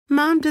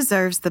Mom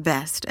deserves the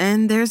best,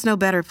 and there's no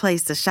better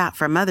place to shop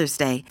for Mother's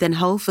Day than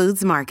Whole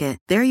Foods Market.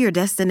 They're your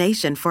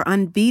destination for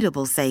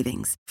unbeatable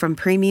savings, from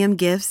premium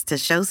gifts to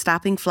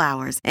show-stopping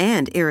flowers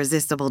and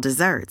irresistible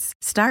desserts.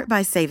 Start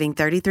by saving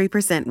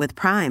 33% with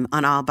Prime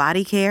on all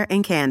body care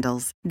and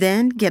candles.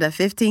 Then get a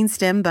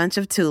 15-stem bunch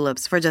of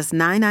tulips for just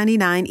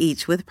 $9.99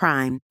 each with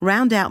Prime.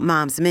 Round out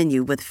Mom's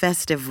menu with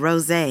festive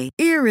rosé,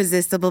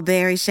 irresistible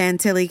berry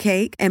chantilly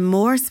cake, and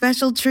more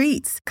special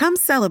treats. Come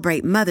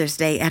celebrate Mother's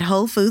Day at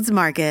Whole Foods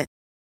Market.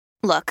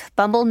 Look,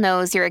 Bumble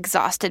knows you're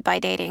exhausted by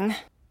dating.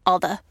 All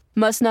the,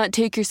 must not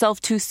take yourself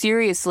too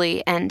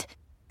seriously, and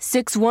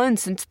 6'1"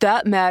 since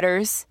that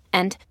matters.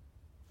 And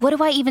what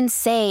do I even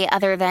say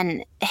other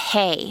than,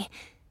 hey?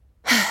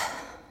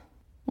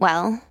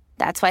 Well,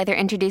 that's why they're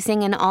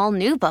introducing an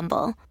all-new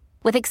Bumble,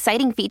 with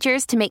exciting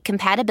features to make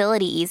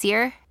compatibility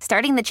easier,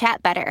 starting the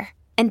chat better,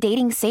 and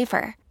dating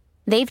safer.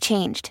 They've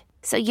changed,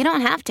 so you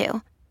don't have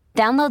to.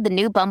 Download the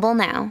new Bumble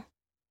now.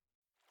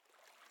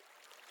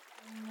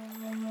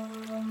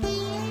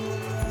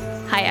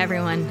 Hi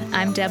everyone,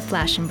 I'm Deb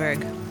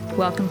Flashenberg.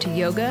 Welcome to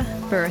Yoga,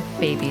 Birth,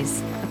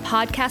 Babies, a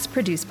podcast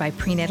produced by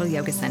Prenatal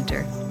Yoga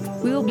Center.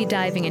 We will be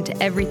diving into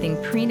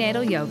everything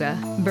prenatal yoga,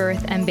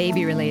 birth, and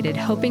baby related,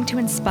 hoping to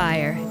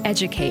inspire,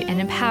 educate, and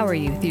empower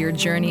you through your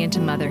journey into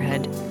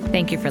motherhood.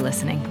 Thank you for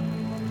listening.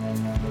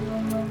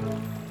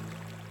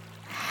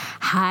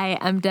 Hi,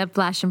 I'm Deb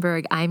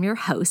Flashenberg. I'm your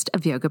host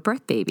of Yoga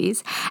Birth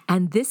Babies,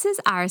 and this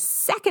is our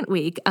second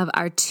week of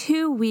our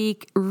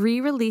 2-week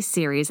re-release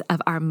series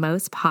of our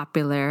most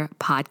popular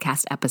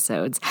podcast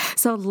episodes.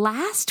 So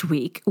last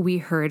week, we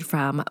heard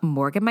from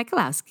Morgan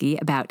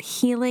Michalowski about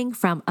healing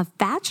from a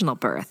vaginal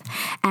birth,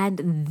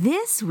 and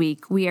this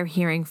week, we are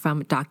hearing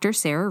from Dr.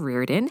 Sara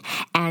Reardon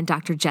and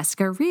Dr.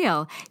 Jessica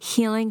Reale,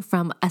 healing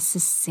from a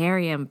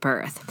cesarean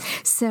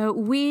birth. So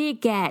we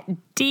get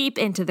deep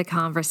into the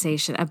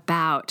conversation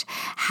about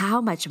how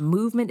much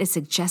movement is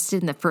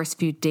suggested in the first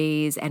few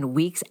days and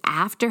weeks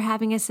after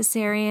having a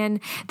cesarean,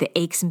 the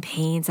aches and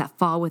pains that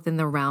fall within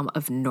the realm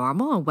of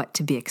normal and what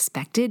to be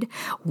expected,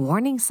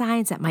 warning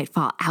signs that might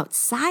fall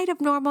outside of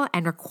normal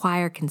and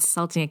require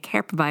consulting a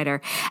care provider,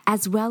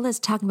 as well as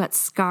talking about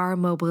scar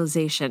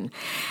mobilization,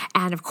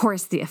 and of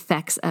course the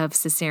effects of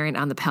cesarean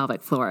on the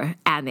pelvic floor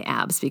and the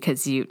abs,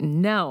 because you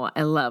know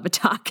I love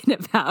talking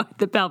about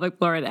the pelvic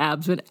floor and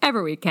abs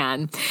whenever we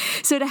can.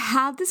 So to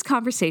have this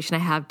conversation, I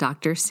have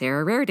Dr.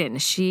 Sara Reardon.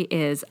 She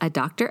is a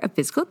doctor of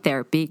physical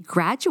therapy,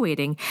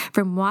 graduating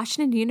from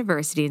Washington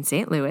University in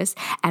St. Louis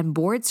and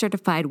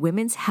board-certified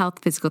women's health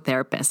physical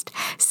therapist.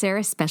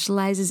 Sara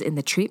specializes in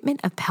the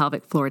treatment of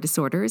pelvic floor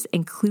disorders,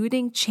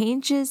 including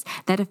changes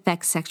that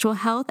affect sexual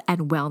health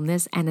and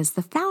wellness, and is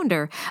the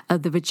founder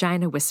of The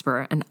Vagina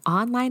Whisperer, an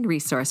online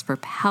resource for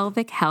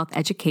pelvic health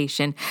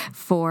education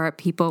for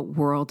people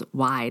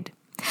worldwide.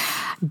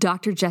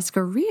 Dr.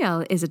 Jessica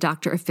Reale is a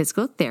doctor of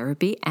physical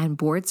therapy and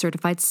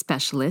board-certified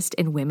specialist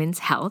in women's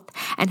health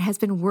and has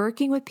been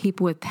working with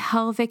people with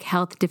pelvic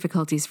health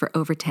difficulties for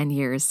over 10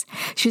 years.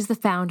 She's the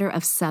founder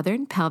of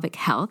Southern Pelvic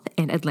Health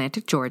in Atlanta,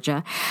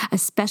 Georgia, a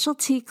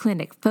specialty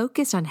clinic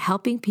focused on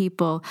helping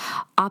people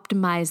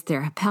optimize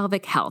their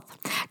pelvic health.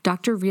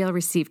 Dr. Reale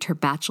received her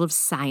Bachelor of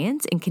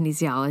Science in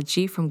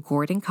Kinesiology from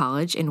Gordon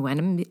College in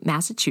Wenham,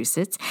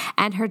 Massachusetts,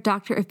 and her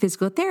Doctor of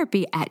Physical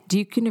Therapy at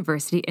Duke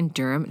University in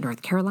Durham,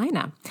 North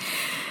Carolina.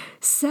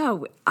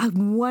 So, a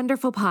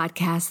wonderful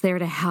podcast there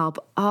to help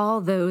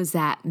all those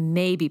that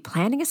may be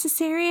planning a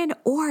cesarean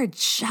or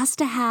just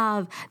to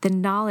have the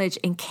knowledge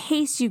in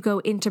case you go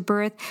into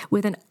birth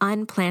with an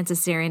unplanned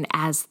cesarean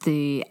as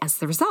the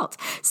result.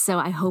 So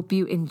I hope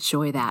you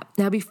enjoy that.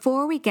 Now,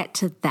 before we get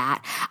to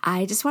that,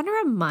 I just want to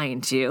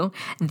remind you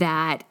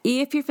that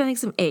if you're feeling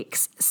some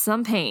aches,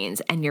 some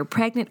pains, and you're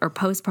pregnant or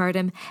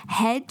postpartum,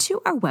 head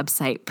to our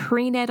website,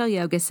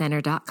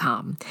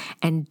 prenatalyogacenter.com,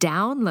 and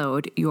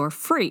download your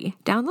free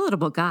downloadable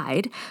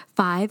guide,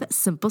 5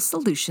 Simple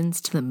Solutions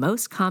to the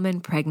Most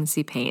Common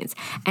Pregnancy Pains.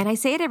 And I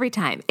say it every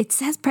time. It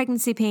says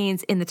pregnancy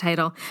pains in the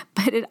title,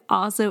 but it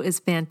also is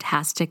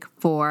fantastic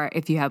for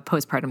if you have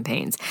postpartum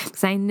pains.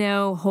 Because I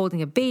know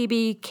holding a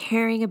baby,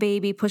 carrying a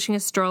baby, pushing a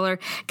stroller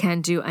can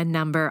do a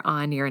number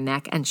on your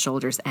neck and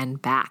shoulders and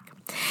back.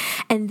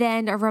 And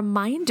then a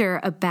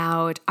reminder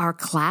about our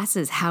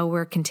classes, how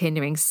we're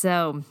continuing.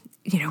 So,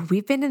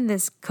 we've been in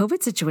this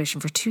COVID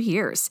situation for 2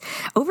 years,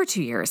 over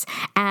 2 years,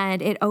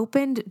 and it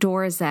opened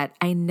doors that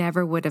I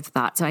never would have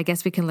thought. So I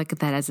guess we can look at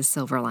that as a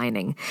silver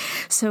lining.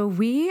 So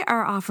we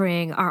are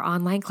offering our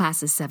online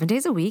classes 7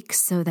 days a week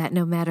so that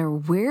no matter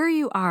where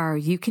you are,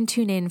 you can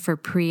tune in for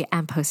pre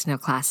and postnatal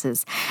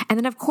classes. And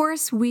then, of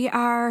course, we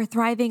are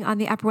thriving on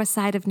the Upper West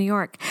Side of New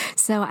York.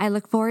 So I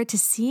look forward to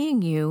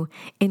seeing you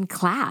in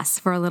class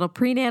for a little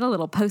prenatal, a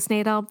little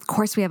postnatal. Of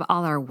course, we have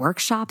all our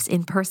workshops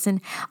in person,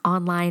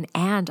 online,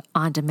 and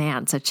on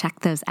demand. So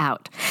check those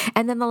out.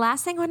 And then the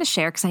last thing I want to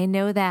share, because I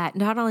know that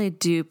not only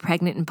do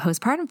pregnant and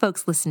postpartum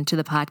folks listen to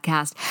the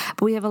podcast,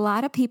 but we have a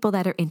lot of people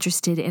that are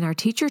interested in our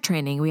teacher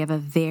training. We have a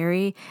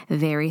very,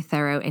 very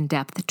thorough,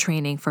 in-depth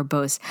training for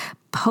both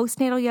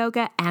postnatal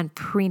yoga and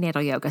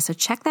prenatal yoga. So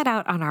check that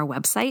out on our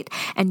website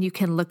and you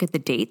can look at the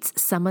dates.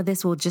 Some of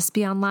this will just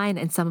be online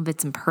and some of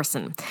it's in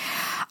person.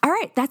 All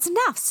right, that's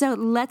enough. So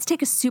let's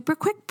take a super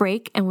quick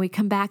break, and when we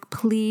come back,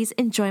 please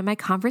enjoy my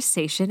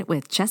conversation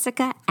with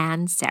Jessica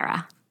and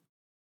Sara.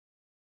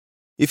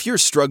 If you're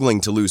struggling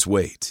to lose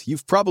weight,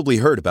 you've probably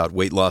heard about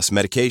weight loss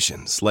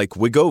medications like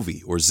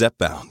Wegovy or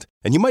Zepbound,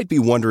 and you might be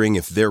wondering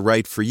if they're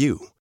right for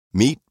you.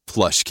 Meet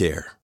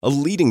PlushCare, a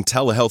leading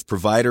telehealth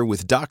provider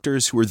with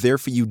doctors who are there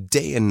for you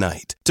day and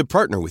night to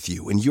partner with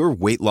you in your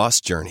weight loss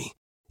journey.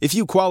 If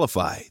you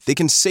qualify, they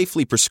can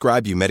safely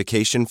prescribe you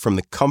medication from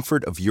the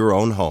comfort of your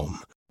own home.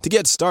 To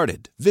get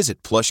started,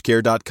 visit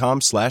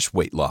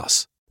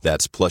plushcare.com/weight-loss.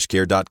 That's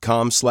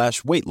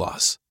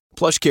plushcare.com/weight-loss.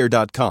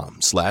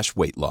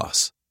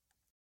 plushcare.com/weight-loss.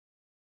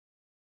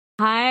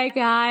 Hi,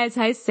 guys.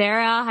 Hi,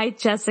 Sara. Hi,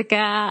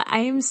 Jessica. I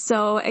am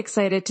so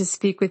excited to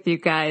speak with you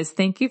guys.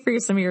 Thank you for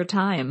some of your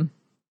time.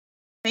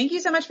 Thank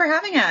you so much for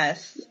having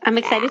us. I'm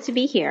excited to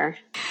be here.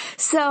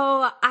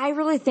 So I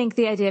really think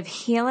the idea of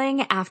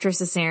healing after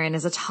cesarean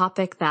is a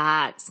topic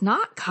that's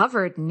not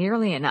covered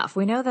nearly enough.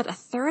 We know that a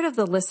third of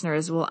the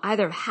listeners will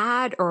either have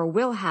had or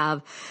will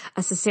have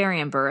a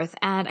cesarean birth.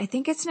 And I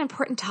think it's an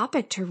important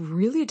topic to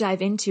really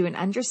dive into and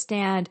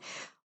understand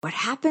what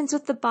happens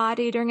with the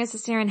body during a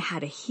cesarean, how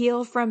to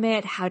heal from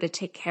it, how to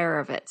take care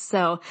of it.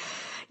 So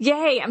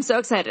yay, I'm so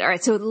excited. All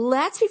right. So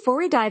before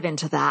we dive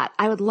into that,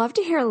 I would love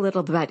to hear a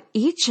little bit about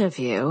each of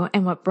you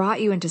and what brought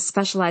you into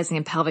specializing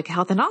in pelvic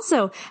health, and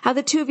also how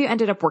the two of you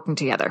ended up working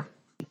together.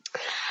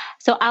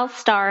 So I'll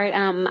start.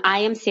 I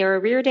am Sara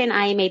Reardon.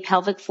 I am a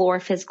pelvic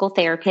floor physical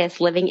therapist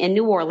living in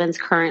New Orleans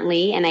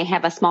currently, and I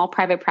have a small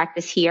private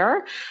practice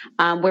here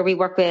where we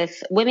work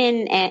with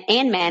women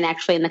and men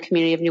actually in the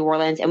community of New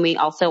Orleans, and we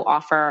also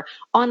offer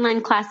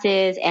online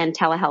classes and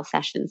telehealth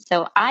sessions.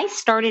 So I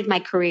started my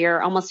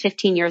career almost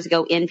 15 years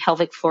ago in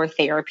pelvic floor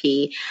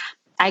therapy.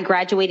 I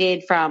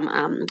graduated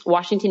from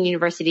Washington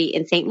University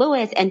in St.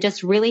 Louis and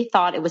just really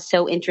thought it was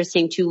so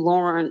interesting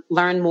to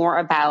learn more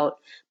about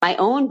my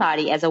own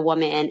body as a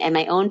woman and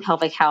my own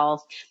pelvic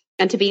health,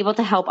 and to be able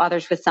to help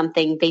others with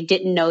something they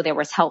didn't know there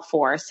was help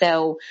for.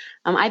 So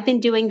I've been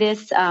doing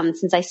this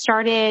since I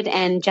started,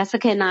 and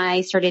Jessica and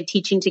I started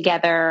teaching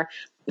together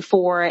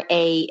for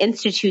a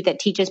institute that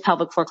teaches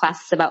pelvic floor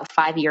classes about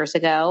 5 years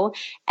ago.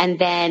 And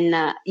then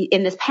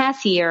in this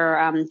past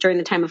year, during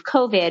the time of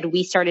COVID,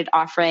 we started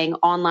offering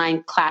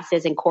online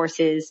classes and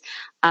courses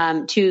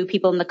to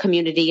people in the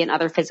community and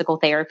other physical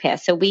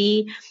therapists. So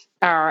we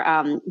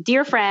are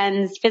dear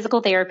friends,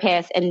 physical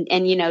therapists,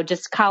 and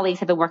just colleagues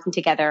have been working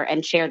together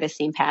and share the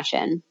same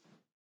passion.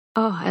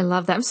 Oh, I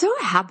love that. I'm so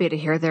happy to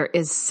hear there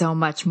is so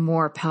much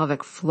more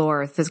pelvic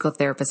floor physical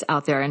therapists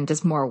out there and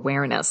just more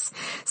awareness.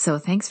 So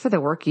thanks for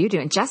the work you do.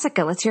 And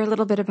Jessica, let's hear a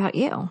little bit about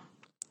you.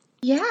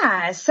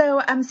 Yeah.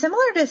 So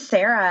similar to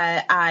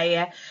Sara,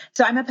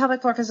 I'm a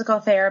pelvic floor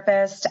physical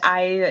therapist.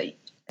 I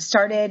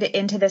started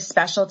into this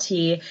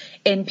specialty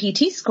in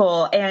PT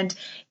school. And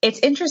it's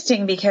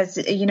interesting because,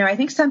 I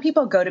think some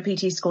people go to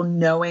PT school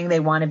knowing they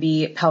want to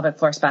be pelvic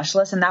floor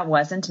specialists, and that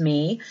wasn't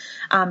me.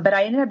 But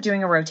I ended up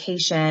doing a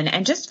rotation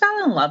and just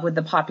fell in love with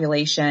the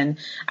population.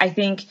 I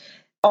think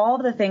all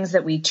of the things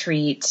that we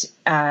treat,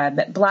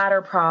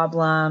 bladder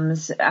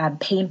problems,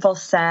 painful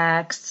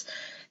sex,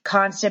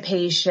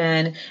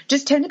 constipation,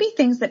 just tend to be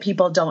things that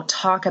people don't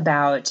talk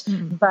about,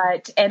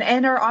 but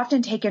are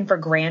often taken for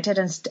granted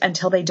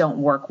until they don't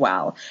work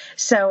well.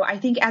 So I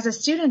think as a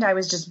student, I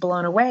was just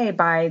blown away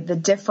by the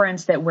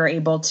difference that we're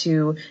able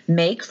to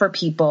make for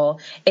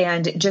people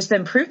and just the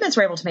improvements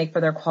we're able to make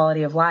for their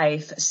quality of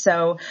life.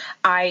 So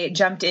I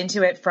jumped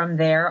into it from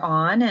there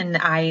on, and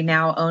I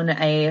now own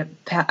a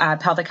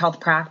pelvic health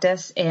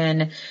practice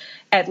in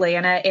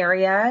Atlanta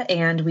area,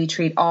 and we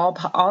treat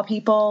all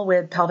people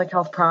with pelvic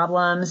health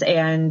problems,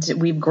 and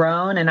we've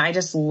grown, and I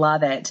just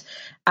love it.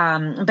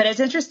 But it's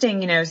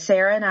interesting,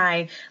 Sara and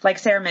I, like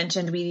Sara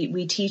mentioned,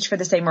 we teach for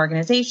the same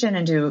organization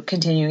and do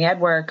continuing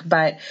ed work,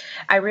 but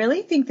I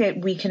really think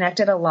that we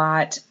connected a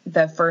lot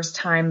the first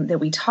time that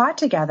we taught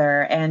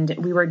together, and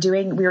we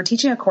were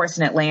teaching a course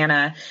in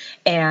Atlanta,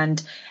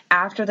 and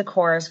after the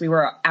course, we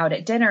were out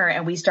at dinner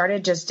and we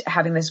started just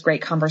having this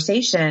great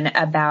conversation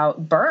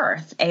about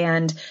birth.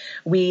 And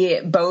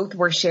we both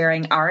were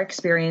sharing our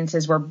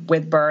experiences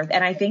with birth.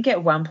 And I think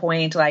at one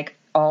point, like,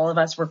 all of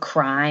us were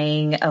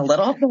crying a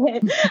little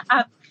bit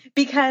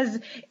because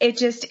it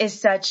just is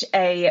such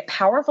a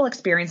powerful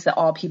experience that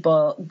all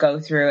people go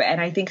through. And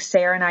I think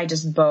Sara and I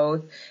just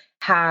both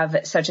have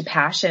such a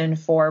passion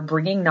for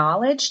bringing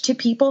knowledge to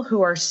people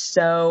who are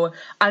so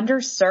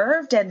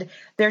underserved, and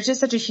there's just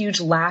such a huge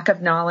lack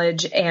of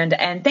knowledge. And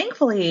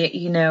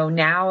thankfully,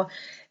 now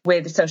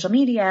with social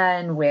media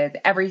and with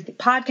every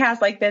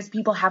podcast like this,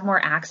 people have more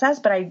access,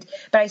 but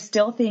I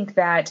still think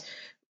that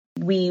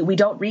we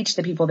don't reach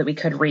the people that we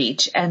could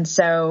reach. And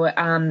so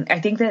I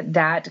think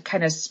that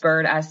kind of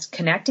spurred us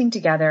connecting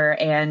together.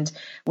 And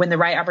when the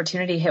right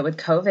opportunity hit with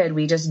COVID,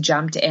 we just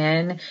jumped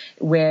in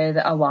with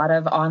a lot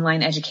of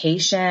online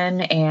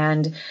education,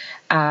 and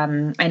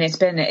it's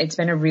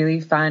been a really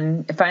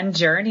fun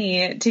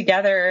journey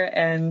together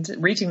and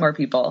reaching more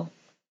people.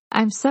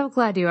 I'm so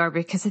glad you are,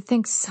 because I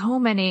think so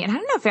many, and I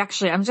don't know if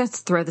actually, I'm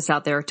just throw this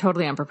out there,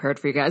 totally unprepared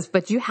for you guys,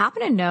 but do you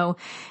happen to know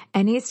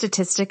any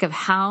statistic of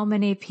how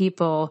many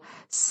people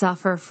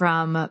suffer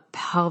from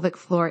pelvic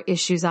floor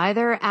issues,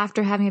 either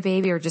after having a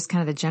baby or just kind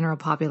of the general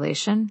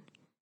population?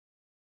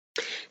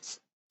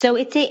 So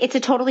it's a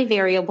totally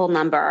variable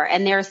number.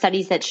 And there are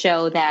studies that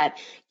show that,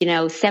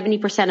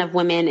 70% of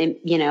women,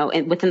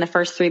 within the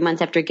first 3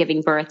 months after giving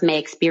birth may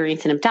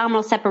experience an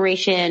abdominal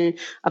separation.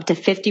 Up to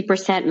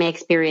 50% may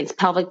experience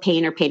pelvic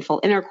pain or painful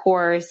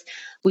intercourse.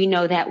 We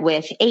know that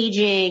with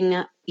aging,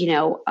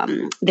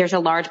 there's a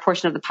large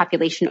portion of the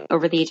population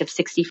over the age of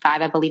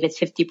 65. I believe it's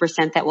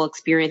 50% that will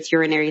experience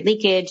urinary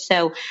leakage.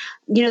 So,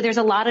 there's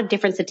a lot of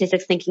different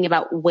statistics thinking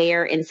about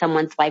where in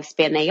someone's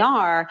lifespan they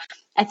are.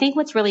 I think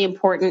what's really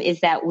important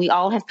is that we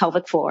all have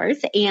pelvic floors,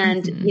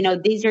 and,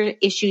 these are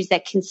issues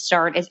that can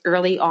start as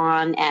early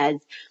on as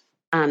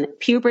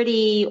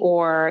puberty,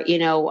 or,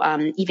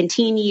 even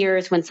teen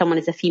years when someone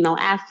is a female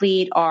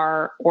athlete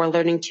or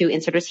learning to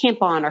insert a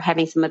tampon or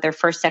having some of their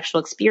first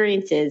sexual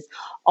experiences,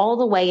 all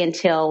the way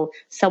until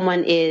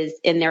someone is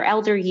in their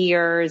elder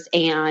years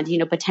and,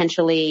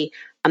 potentially,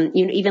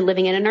 even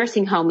living in a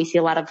nursing home. We see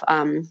a lot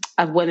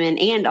of women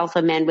and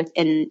also men with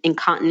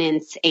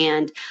incontinence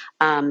and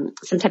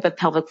some type of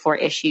pelvic floor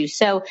issues.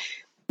 So,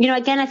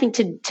 again, I think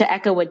to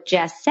echo what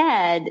Jess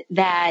said,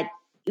 that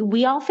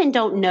we often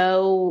don't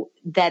know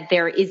that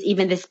there is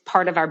even this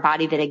part of our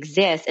body that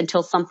exists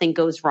until something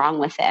goes wrong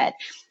with it.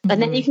 Mm-hmm.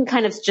 And then you can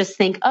kind of just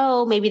think,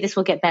 oh, maybe this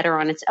will get better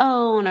on its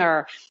own,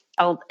 or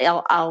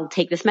I'll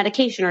take this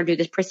medication or do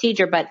this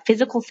procedure. But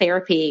physical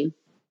therapy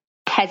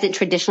hasn't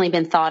traditionally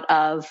been thought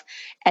of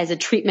as a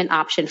treatment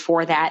option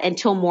for that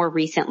until more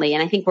recently.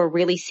 And I think we're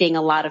really seeing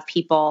a lot of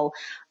people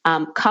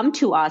come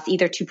to us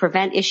either to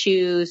prevent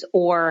issues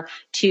or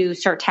to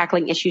start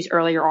tackling issues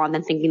earlier on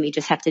than thinking they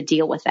just have to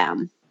deal with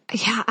them.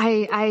 Yeah,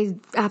 I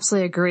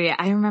absolutely agree.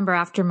 I remember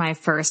after my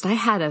first, I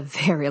had a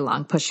very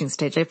long pushing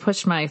stage. I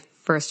pushed my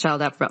first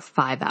child up for about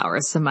 5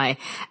 hours. So my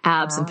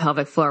abs and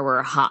pelvic floor were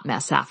a hot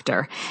mess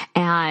after.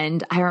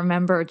 And I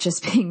remember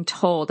just being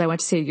told, I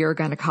went to see a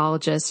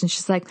urogynecologist, and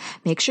she's like,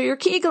 make sure you're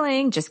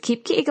Kegling, just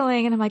keep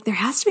Kegling. And I'm like, there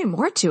has to be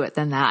more to it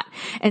than that.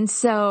 And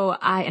so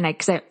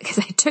cause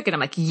I took it, I'm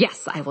like,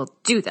 yes, I will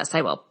do this.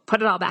 I will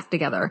put it all back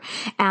together.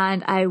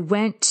 And I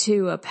went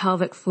to a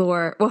pelvic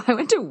floor. Well, I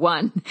went to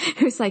one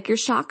who's like, your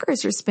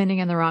chakras are spinning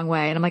in the wrong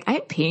way. And I'm like,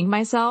 I'm peeing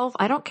myself.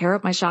 I don't care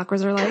what my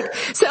chakras are like.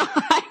 So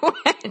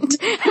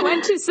I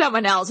went to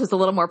someone else who's a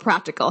little more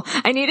practical.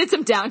 I needed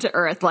some down to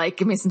earth, like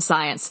give me some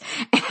science.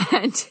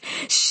 And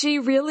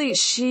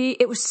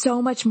it was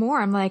so much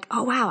more. I'm like,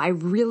 oh wow, I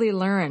really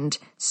learned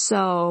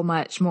so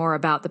much more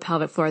about the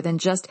pelvic floor than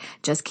just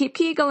keep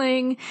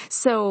Kegling.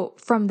 So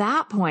from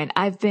that point,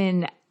 I've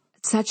been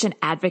such an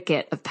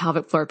advocate of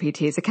pelvic floor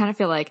PTs. I kind of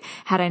feel like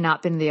had I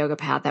not been in the yoga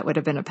path, that would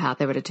have been a path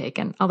I would have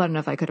taken. Although I don't know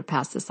if I could have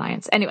passed the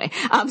science. Anyway,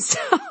 so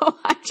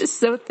I'm just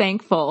so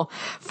thankful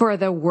for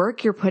the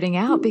work you're putting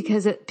out,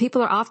 because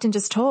people are often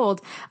just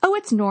told, oh,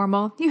 it's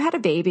normal. You had a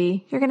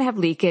baby. You're going to have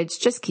leakage.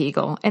 Just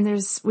Kegel. And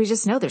we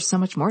just know there's so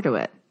much more to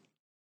it.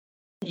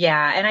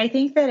 Yeah. And I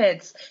think that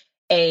it's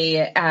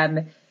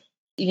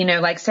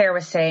like Sara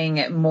was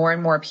saying, more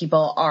and more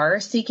people are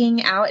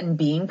seeking out and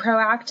being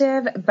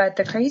proactive. But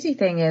the crazy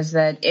thing is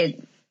that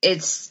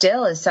it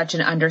still is such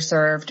an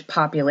underserved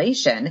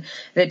population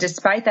that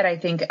despite that, I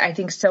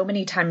think so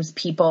many times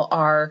people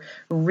are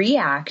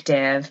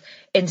reactive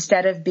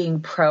instead of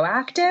being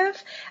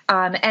proactive.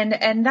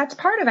 And that's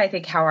part of, I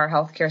think, how our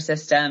healthcare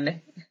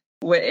system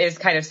is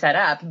kind of set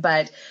up.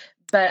 But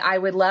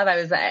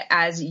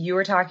as you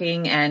were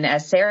talking and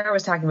as Sara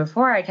was talking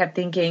before, I kept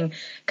thinking,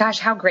 gosh,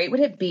 how great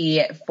would it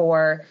be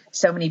for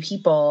so many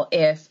people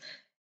if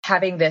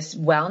having this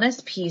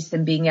wellness piece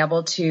and being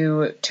able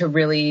to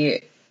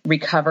really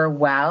recover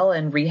well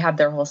and rehab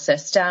their whole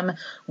system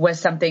was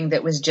something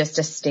that was just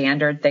a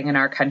standard thing in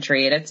our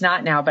country. And it's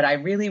not now, but I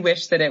really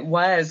wish that it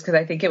was, because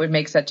I think it would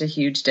make such a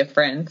huge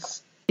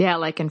difference. Yeah,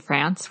 like in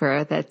France,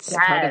 where that's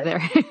part of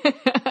their.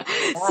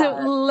 So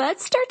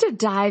let's start to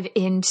dive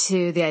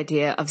into the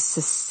idea of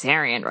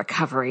cesarean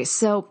recovery.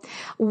 So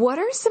what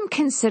are some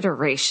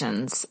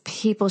considerations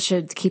people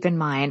should keep in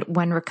mind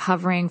when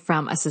recovering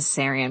from a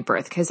cesarean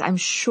birth? Because I'm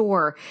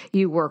sure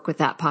you work with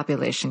that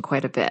population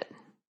quite a bit.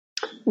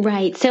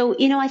 Right. So,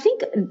 I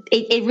think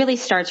it really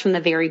starts from the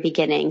very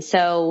beginning.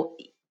 So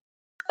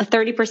around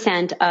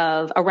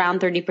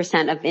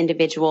 30% of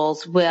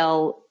individuals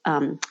will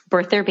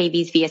birth their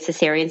babies via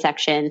cesarean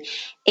section.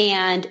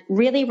 And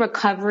really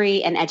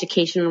recovery and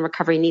education and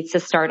recovery needs to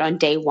start on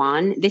day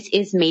one. This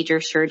is major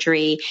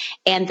surgery.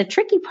 And the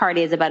tricky part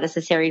is about a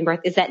cesarean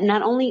birth is that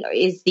not only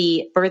is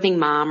the birthing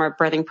mom or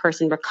birthing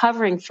person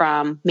recovering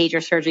from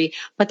major surgery,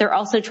 but they're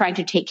also trying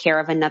to take care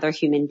of another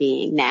human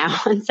being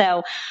now. And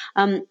so,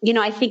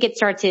 I think it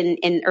starts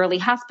in early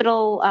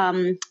hospital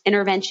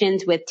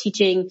interventions with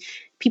teaching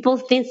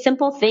people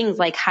simple things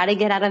like how to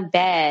get out of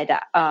bed,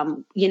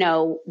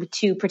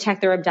 to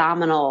protect their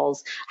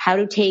abdominals, how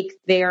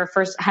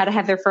to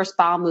have their first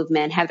bowel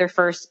movement, have their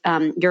first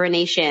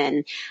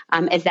urination,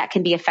 as that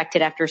can be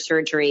affected after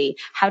surgery,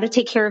 how to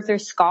take care of their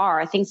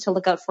scar, things to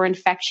look out for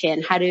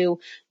infection, how to,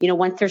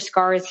 once their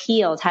scar is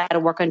healed, how to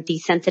work on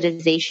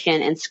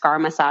desensitization and scar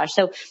massage.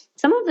 So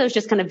some of those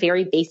just kind of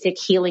very basic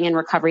healing and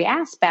recovery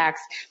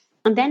aspects.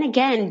 And then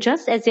again,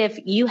 just as if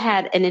you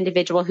had an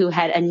individual who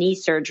had a knee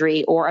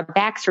surgery or a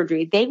back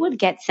surgery, they would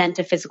get sent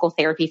to physical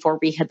therapy for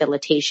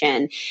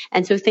rehabilitation.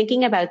 And so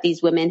thinking about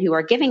these women who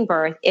are giving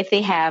birth, if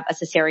they have a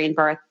cesarean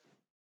birth,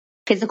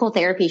 physical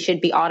therapy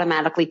should be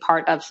automatically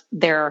part of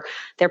their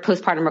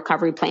postpartum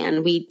recovery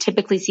plan. We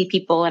typically see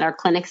people in our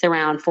clinics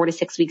around 4 to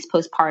 6 weeks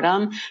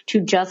postpartum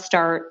to just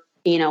start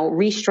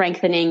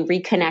re-strengthening,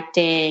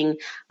 reconnecting,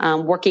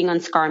 working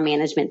on scar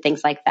management,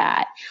 things like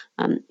that.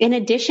 In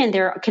addition,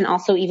 there can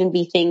also even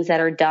be things that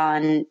are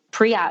done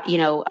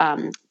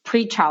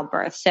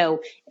pre-childbirth.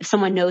 So if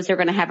someone knows they're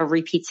going to have a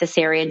repeat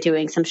cesarean,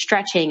 doing some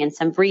stretching and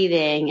some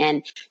breathing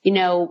and,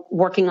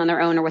 working on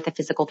their own or with a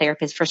physical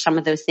therapist for some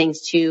of those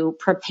things to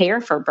prepare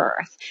for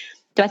birth.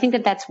 So I think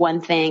that that's one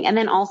thing. And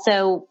then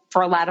also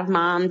for a lot of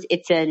moms,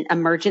 it's an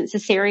emergent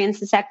cesarean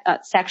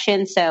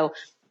section. So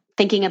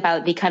thinking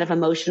about the kind of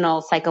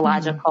emotional,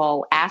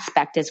 psychological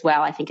aspect as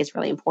well, I think is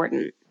really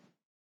important.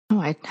 Oh,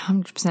 I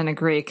 100%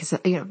 agree. Because,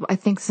 I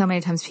think so many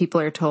times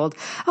people are told,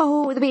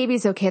 oh, the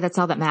baby's okay. That's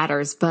all that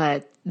matters.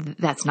 But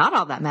that's not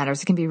all that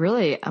matters. It can be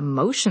really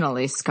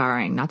emotionally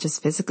scarring, not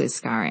just physically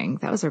scarring.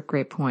 That was a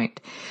great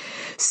point.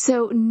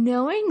 So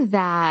knowing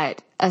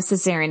that a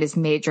cesarean is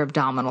major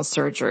abdominal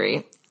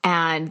surgery,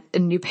 and a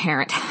new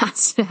parent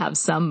has to have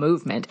some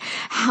movement,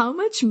 how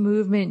much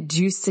movement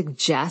do you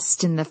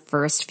suggest in the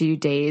first few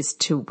days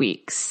to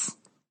weeks?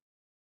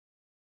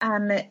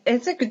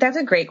 That's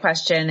a great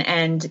question.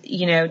 And,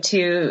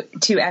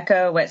 to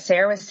echo what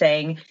Sarah was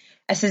saying,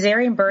 a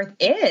cesarean birth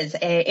is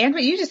and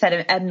what you just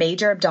said, a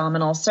major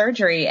abdominal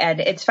surgery. And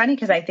it's funny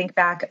because I think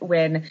back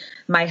when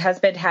my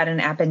husband had an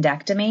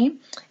appendectomy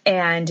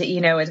and,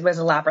 it was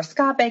a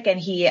laparoscopic and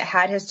he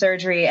had his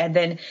surgery and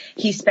then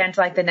he spent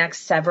like the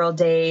next several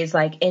days,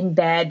 like in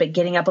bed, but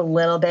getting up a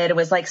little bit. It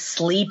was like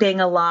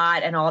sleeping a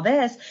lot and all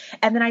this.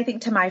 And then I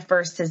think to my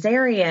first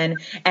cesarean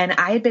and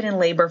I had been in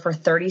labor for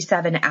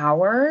 37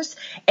 hours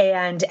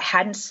and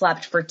hadn't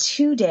slept for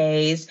 2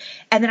 days.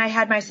 And then I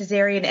had my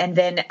cesarean and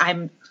then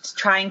I'm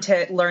trying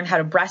to learn how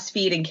to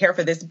breastfeed and care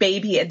for this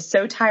baby and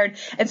so tired.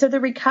 And so the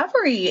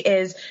recovery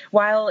is,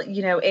 while,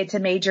 it's a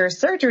major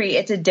surgery,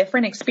 it's a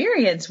different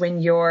experience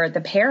when you're the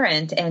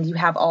parent and you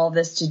have all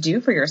this to do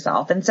for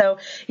yourself. And so,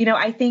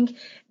 I think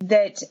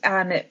that,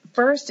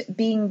 first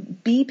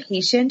be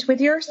patient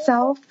with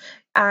yourself.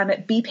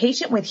 Be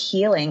patient with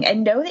healing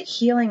and know that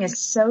healing is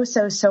so,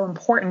 so, so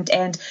important,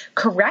 and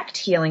correct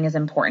healing is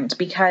important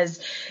because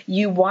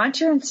you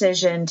want your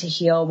incision to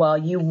heal well.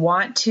 You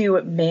want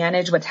to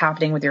manage what's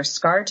happening with your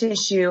scar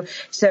tissue.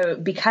 So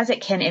because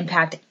it can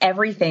impact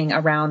everything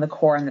around the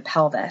core and the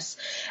pelvis.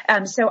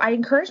 So I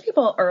encourage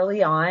people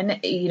early on,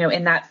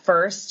 in that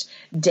first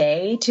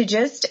day to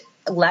just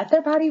let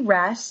their body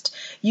rest.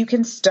 You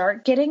can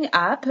start getting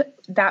up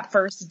that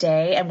first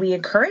day, and we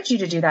encourage you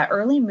to do that.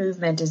 Early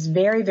movement is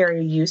very,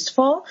 very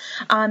useful.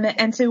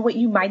 And so what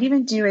you might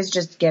even do is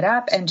just get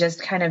up and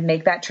just kind of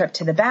make that trip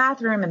to the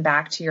bathroom and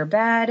back to your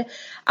bed,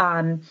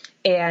 and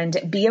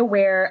be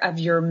aware of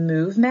your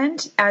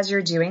movement as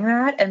you're doing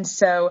that. And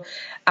so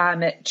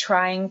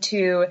trying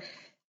to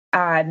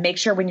make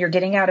sure when you're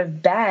getting out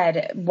of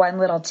bed, one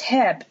little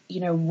tip,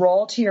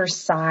 roll to your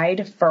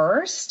side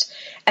first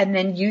and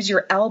then use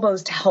your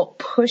elbows to help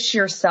push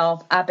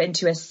yourself up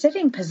into a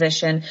sitting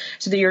position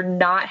so that you're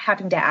not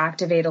having to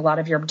activate a lot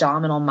of your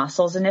abdominal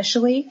muscles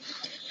initially.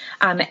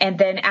 And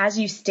then as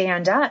you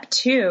stand up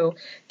too,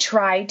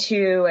 try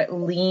to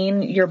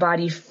lean your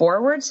body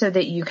forward so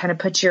that you kind of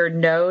put your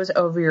nose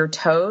over your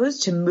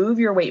toes to move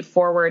your weight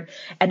forward,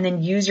 and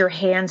then use your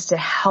hands to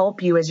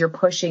help you as you're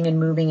pushing and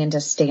moving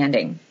into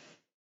standing.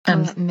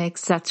 That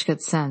makes such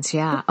good sense.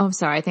 Yeah. Oh, I'm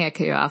sorry. I think I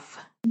cut you off.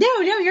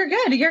 No, you're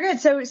good. You're good.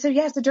 So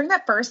during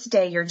that first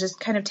day, you're just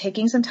kind of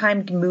taking some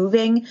time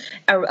moving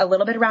a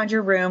little bit around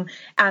your room.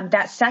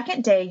 That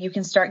second day, you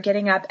can start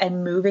getting up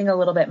and moving a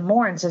little bit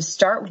more. And so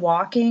start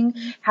walking,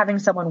 having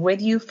someone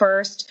with you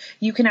first.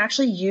 You can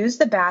actually use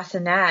the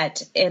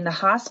bassinet in the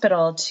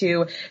hospital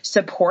to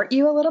support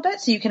you a little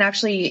bit. So you can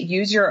actually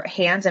use your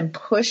hands and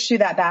push through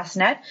that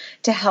bassinet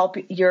to help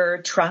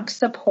your trunk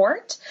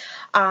support.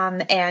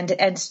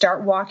 And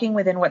start walking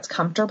within what's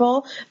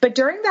comfortable. But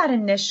during that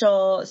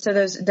initial, so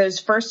those those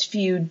first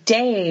few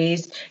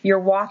days, you're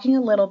walking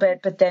a little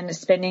bit, but then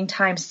spending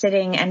time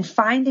sitting and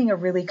finding a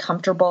really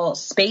comfortable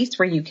space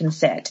where you can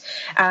sit.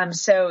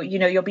 So,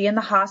 you'll be in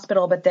the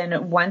hospital, but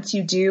then once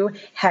you do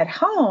head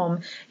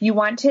home, you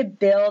want to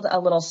build a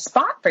little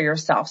spot for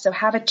yourself. So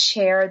have a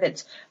chair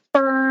that's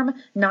firm,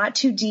 not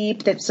too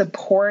deep, that's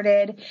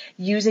supported,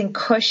 using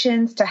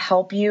cushions to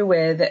help you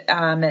with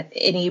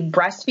any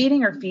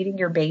breastfeeding or feeding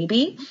your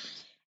baby.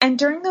 And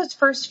during those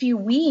first few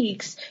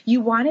weeks,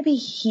 you want to be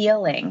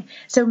healing.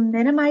 So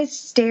minimize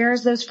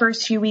stairs those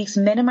first few weeks,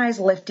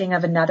 minimize lifting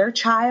of another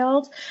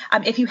child.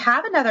 If you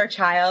have another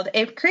child,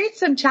 it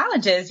creates some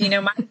challenges.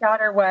 My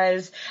daughter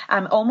was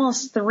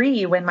almost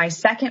 3 when my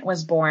second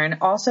was born,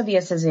 also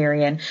via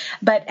cesarean.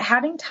 But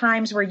having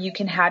times where you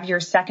can have your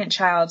second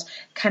child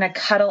kind of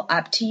cuddle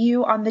up to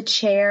you on the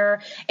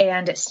chair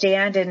and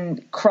stand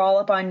and crawl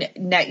up on,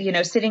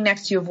 sitting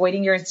next to you,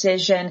 avoiding your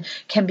incision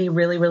can be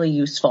really, really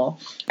useful.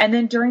 And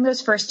then during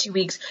those first 2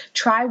 weeks,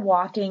 try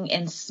walking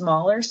in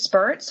smaller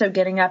spurts. So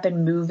getting up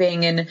and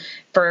moving and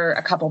for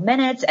a couple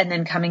minutes and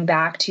then coming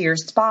back to your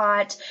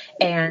spot.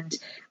 And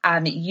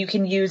you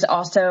can use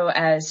also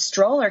a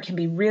stroller can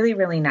be really,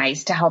 really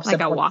nice to help support.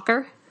 Like a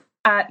walker?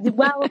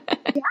 Well,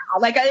 yeah,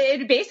 like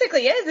it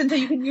basically is. And so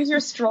you can use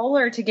your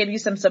stroller to give you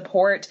some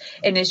support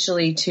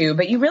initially too,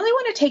 but you really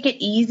want to take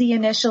it easy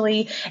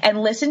initially and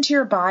listen to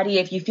your body.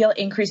 If you feel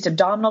increased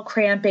abdominal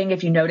cramping,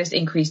 if you notice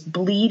increased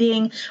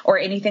bleeding or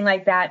anything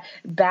like that,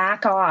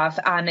 back off.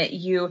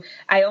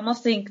 I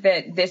almost think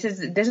that this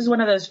is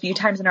one of those few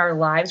times in our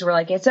lives where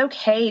it's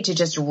okay to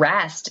just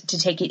rest, to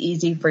take it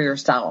easy for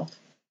yourself.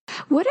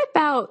 What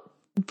about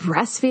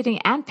breastfeeding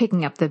and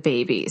picking up the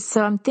baby?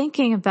 So I'm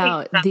thinking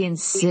about the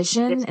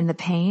incision and the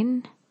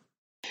pain.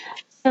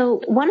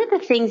 So one of the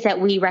things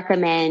that we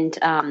recommend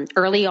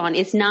early on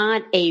is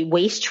not a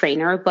waist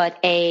trainer,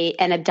 but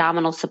an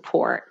abdominal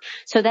support.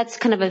 So that's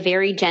kind of a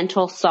very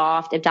gentle,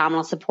 soft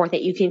abdominal support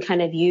that you can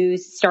kind of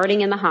use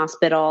starting in the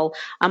hospital.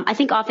 I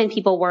think often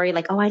people worry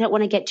I don't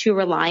want to get too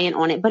reliant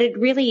on it, but it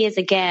really is,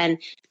 again,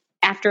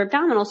 after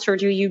abdominal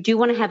surgery, you do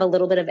want to have a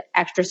little bit of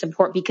extra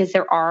support because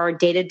there are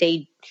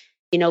day-to-day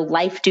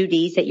life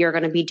duties that you're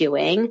going to be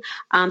doing.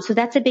 So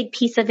that's a big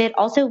piece of it.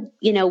 Also,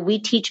 we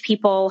teach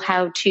people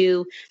how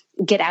to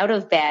get out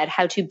of bed,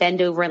 how to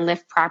bend over and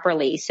lift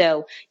properly.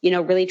 So,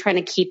 really trying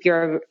to keep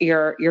your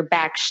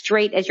back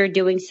straight as you're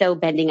doing so,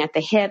 bending at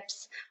the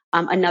hips.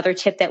 Another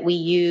tip that we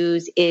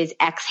use is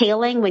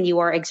exhaling when you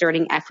are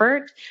exerting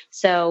effort.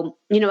 So,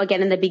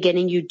 again, in the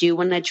beginning, you do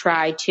want to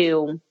try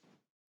to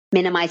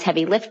minimize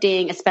heavy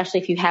lifting, especially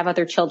if you have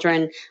other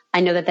children.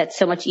 I know that that's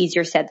so much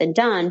easier said than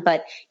done,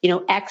 but,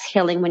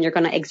 exhaling when you're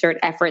going to exert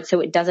effort so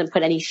it doesn't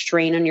put any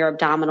strain on your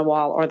abdominal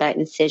wall or that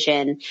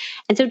incision.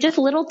 And so just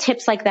little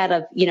tips like that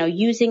of,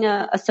 using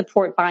a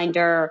support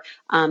binder,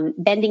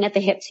 bending at the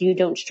hips so you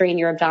don't strain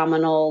your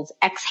abdominals,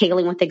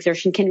 exhaling with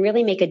exertion can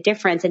really make a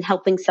difference in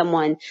helping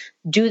someone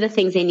do the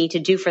things they need to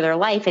do for their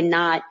life and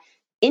not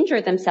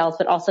injure themselves,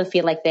 but also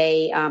feel like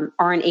they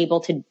aren't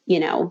able to,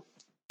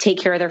 take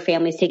care of their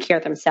families, take care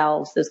of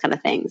themselves, those kind of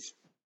things.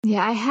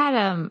 Yeah, I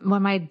had,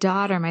 when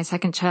my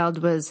second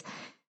child was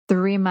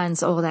 3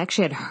 months old, I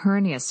actually had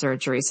hernia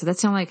surgery. So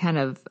that's the only kind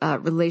of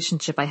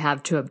relationship I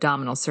have to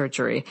abdominal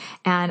surgery.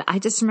 And I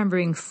just remember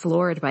being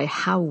floored by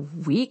how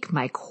weak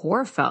my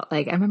core felt.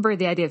 I remember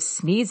the idea of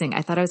sneezing.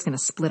 I thought I was going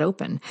to split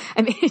open.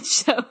 I mean,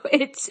 so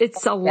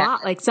it's a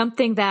lot,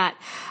 something that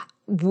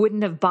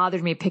wouldn't have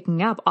bothered me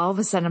picking up. All of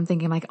a sudden I'm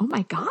thinking oh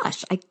my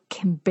gosh, I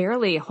can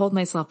barely hold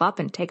myself up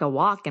and take a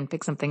walk and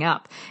pick something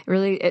up.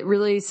 It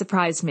really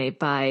surprised me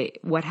by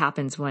what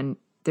happens when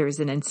there's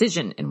an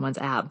incision in one's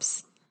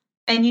abs.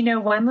 And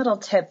one little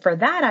tip for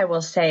that I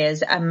will say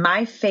is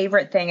my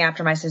favorite thing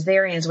after my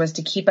cesareans was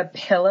to keep a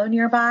pillow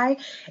nearby.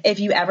 If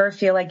you ever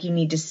feel like you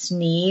need to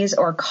sneeze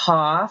or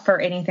cough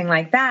or anything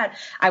like that,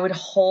 I would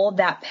hold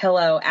that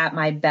pillow at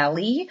my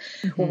belly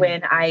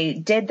when I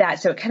did that.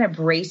 So it kind of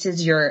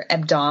braces your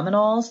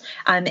abdominals.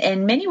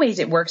 In many ways,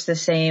 it works the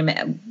same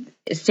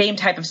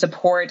type of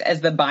support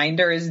as the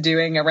binder is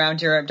doing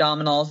around your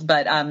abdominals.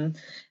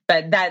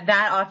 But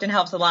that often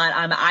helps a lot.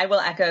 I will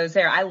echo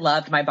Sarah. I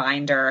loved my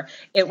binder.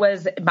 It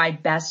was my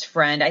best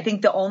friend. I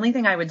think the only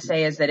thing I would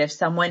say is that if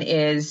someone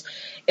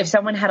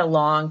had a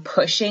long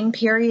pushing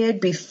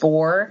period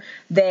before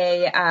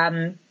they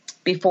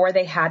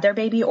had their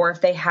baby, or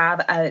if they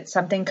have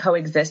something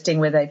coexisting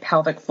with a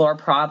pelvic floor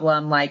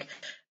problem like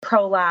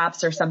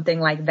prolapse or something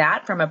like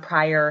that from a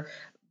prior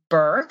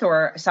birth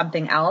or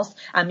something else,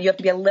 you have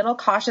to be a little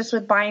cautious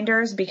with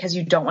binders because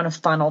you don't want to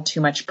funnel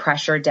too much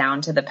pressure down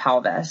to the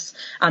pelvis.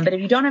 But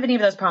if you don't have any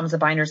of those problems, the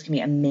binders can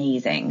be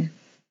amazing.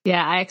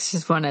 Yeah, I actually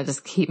just want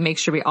to make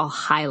sure we all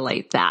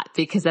highlight that,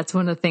 because that's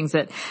one of the things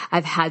that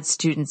I've had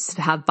students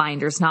have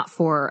binders, not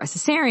for a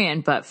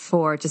cesarean, but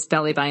for just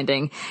belly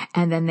binding.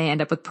 And then they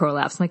end up with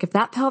prolapse. I'm if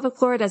that pelvic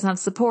floor doesn't have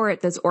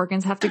support, those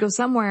organs have to go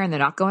somewhere and they're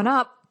not going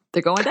up.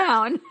 They're going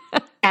down.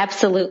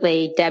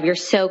 Absolutely, Deb, you're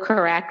so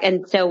correct.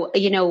 And so,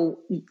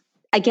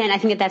 again, I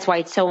think that's why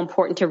it's so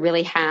important to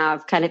really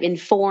have kind of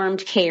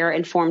informed care,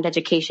 informed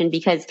education,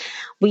 because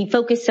we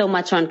focus so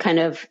much on kind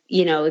of,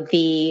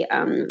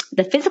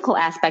 the physical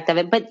aspect of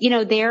it. But,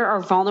 there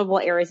are vulnerable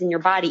areas in your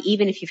body.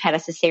 Even if you've had a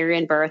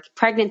cesarean birth,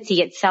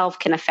 pregnancy itself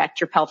can affect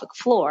your pelvic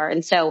floor.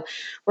 And so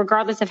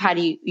regardless of how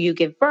you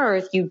give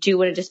birth, you do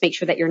want to just make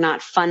sure that you're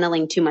not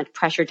funneling too much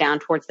pressure down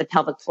towards the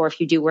pelvic floor if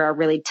you do wear a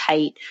really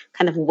tight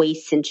kind of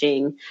waist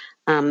cinching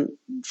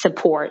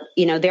support.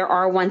 There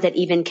are ones that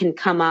even can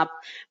come up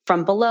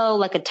from below,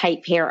 like a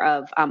tight pair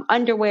of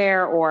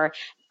underwear, or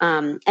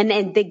and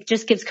then it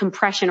just gives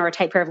compression, or a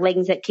tight pair of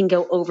leggings that can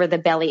go over the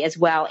belly as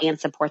well and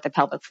support the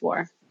pelvic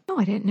floor. Oh,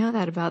 I didn't know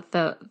that about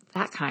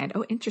that kind.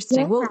 Oh,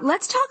 interesting. Yeah. Well,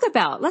 let's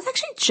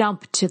actually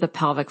jump to the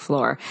pelvic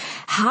floor.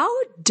 How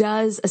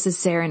does a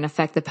cesarean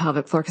affect the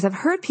pelvic floor? Because I've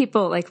heard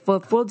people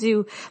we'll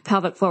do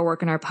pelvic floor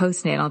work in our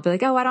postnatal. I'll be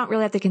like, oh, I don't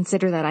really have to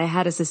consider that. I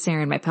had a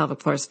cesarean. My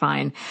pelvic floor is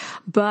fine.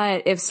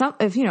 But if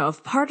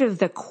part of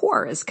the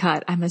core is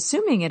cut, I'm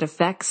assuming it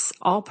affects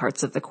all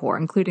parts of the core,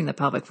 including the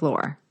pelvic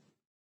floor.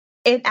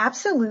 It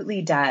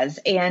absolutely does.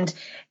 And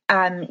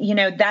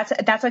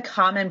that's a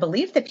common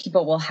belief that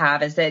people will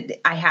have, is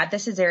that I had the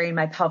cesarean,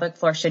 my pelvic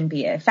floor shouldn't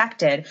be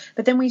affected.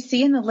 But then we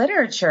see in the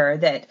literature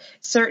that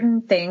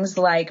certain things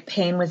like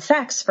pain with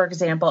sex, for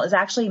example, is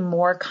actually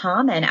more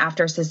common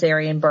after a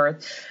cesarean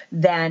birth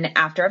than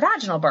after a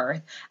vaginal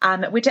birth,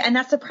 and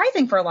that's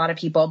surprising for a lot of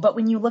people. But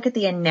when you look at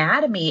the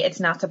anatomy, it's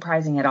not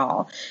surprising at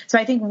all. So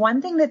I think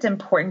one thing that's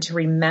important to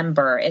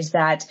remember is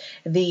that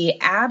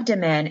the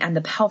abdomen and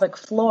the pelvic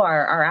floor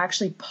are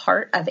actually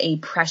part of a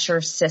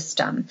pressure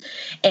system.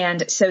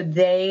 And so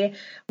they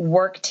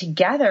work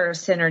together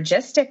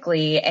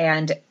synergistically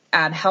and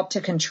help to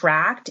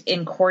contract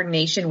in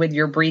coordination with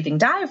your breathing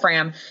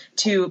diaphragm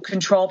to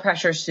control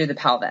pressures through the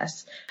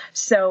pelvis.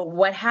 So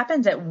what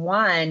happens at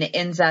one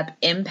ends up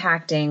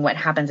impacting what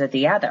happens at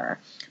the other.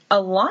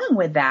 Along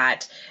with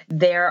that,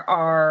 there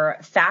are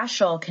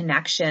fascial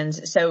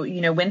connections. So,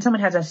 when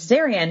someone has a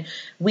cesarean,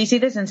 we see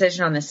this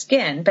incision on the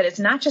skin, but it's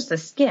not just the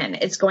skin.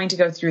 It's going to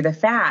go through the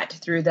fat,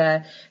 through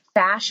the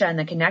fascia and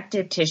the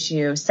connective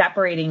tissue,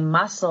 separating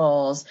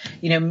muscles,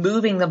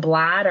 moving the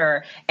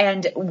bladder.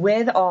 And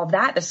with all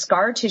that, the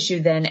scar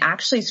tissue then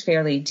actually is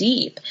fairly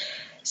deep.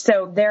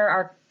 So there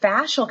are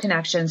fascial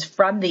connections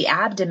from the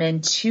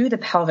abdomen to the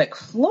pelvic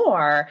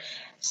floor.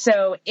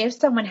 So if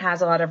someone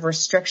has a lot of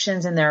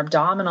restrictions in their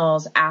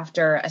abdominals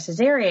after a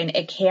cesarean,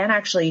 it can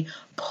actually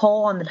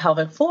pull on the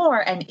pelvic floor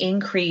and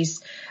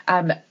increase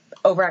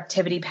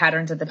overactivity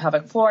patterns of the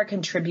pelvic floor,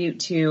 contribute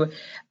to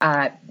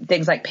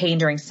things like pain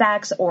during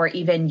sex, or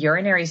even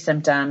urinary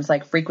symptoms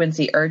like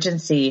frequency,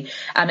 urgency.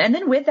 And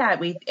then with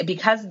that,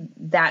 because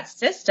that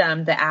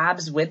system, the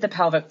abs with the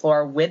pelvic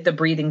floor, with the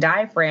breathing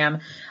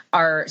diaphragm,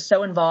 are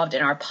so involved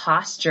in our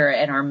posture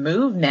and our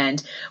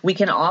movement, we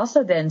can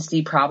also then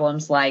see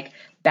problems like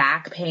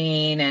back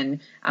pain and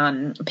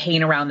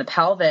pain around the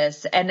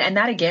pelvis. And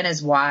that, again,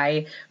 is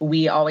why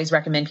we always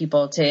recommend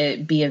people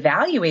to be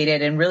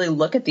evaluated and really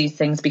look at these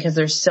things, because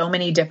there's so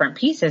many different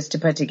pieces to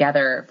put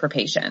together for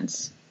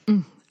patients.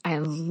 I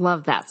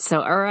love that.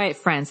 So, all right,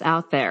 friends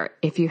out there,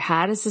 if you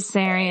had a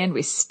cesarean,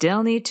 we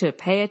still need to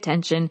pay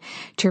attention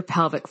to your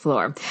pelvic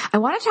floor. I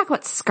want to talk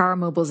about scar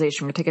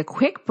mobilization. We're going to take a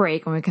quick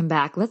break. When we come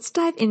back, let's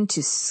dive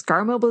into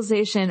scar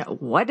mobilization,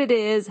 what it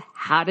is,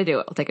 how to do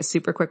it. We'll take a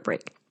super quick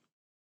break.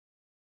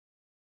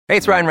 Hey,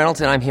 it's Ryan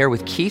Reynolds, and I'm here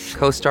with Keith,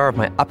 co-star of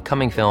my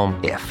upcoming film,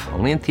 If,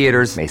 only in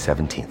theaters May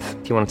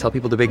 17th. Do you want to tell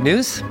people the big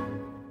news?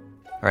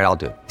 All right, I'll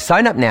do it.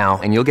 Sign up now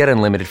and you'll get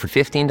unlimited for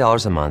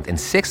 $15 a month and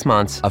 6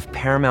 months of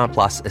Paramount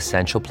Plus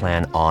Essential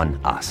Plan on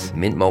us.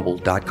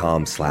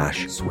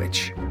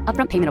 MintMobile.com/switch.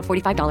 Upfront payment of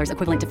 $45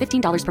 equivalent to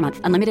 $15 per month.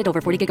 Unlimited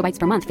over 40 gigabytes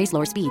per month. Face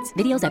lower speeds.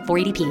 Videos at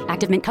 480p.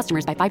 Active Mint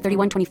customers by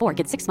 531.24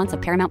 get 6 months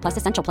of Paramount Plus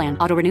Essential Plan.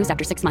 Auto renews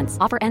after 6 months.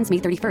 Offer ends May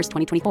 31st,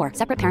 2024.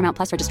 Separate Paramount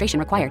Plus registration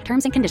required.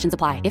 Terms and conditions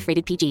apply if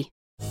rated PG.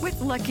 With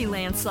Lucky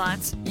Land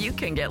Slots, you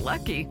can get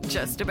lucky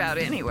just about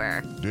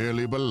anywhere.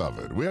 Dearly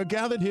beloved, we are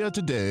gathered here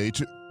today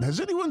to... Has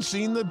anyone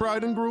seen the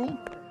bride and groom?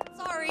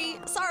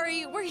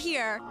 Sorry, we're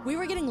here. We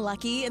were getting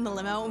lucky in the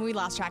limo and we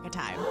lost track of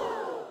time.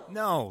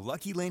 No,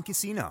 Lucky Land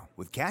Casino,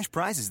 with cash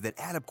prizes that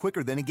add up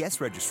quicker than a guest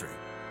registry.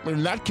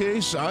 In that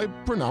case, I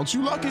pronounce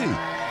you lucky.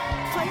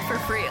 Play for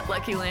free at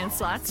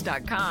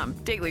LuckyLandSlots.com.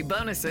 Daily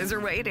bonuses are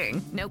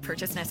waiting. No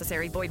purchase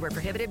necessary. Void where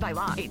prohibited by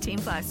law.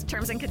 18+.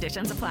 Terms and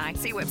conditions apply.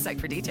 See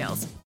website for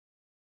details.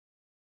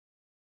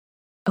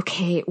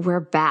 Okay,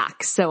 we're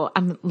back. So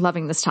I'm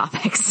loving this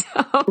topic.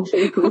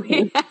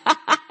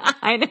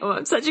 I know,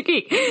 I'm such a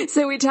geek.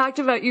 So we talked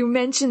about, you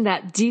mentioned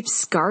that deep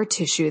scar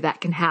tissue that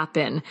can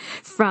happen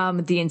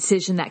from the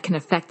incision that can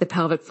affect the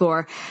pelvic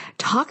floor.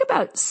 Talk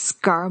about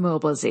scar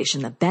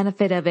mobilization, the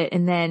benefit of it,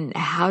 and then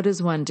how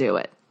does one do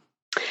it?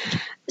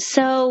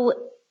 So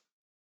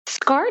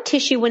Scar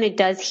tissue, when it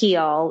does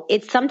heal,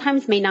 it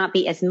sometimes may not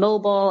be as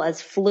mobile,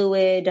 as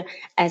fluid,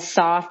 as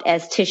soft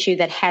as tissue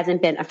that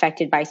hasn't been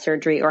affected by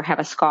surgery or have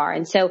a scar.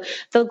 And so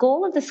the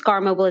goal of the scar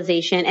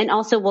mobilization, and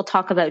also we'll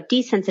talk about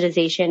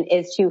desensitization,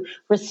 is to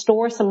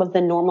restore some of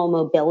the normal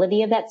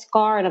mobility of that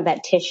scar and of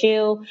that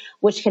tissue,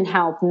 which can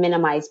help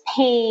minimize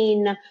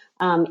pain,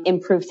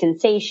 improve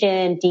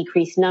sensation,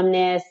 decrease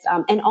numbness,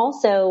 and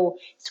also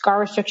scar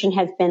restriction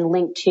has been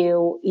linked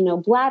to,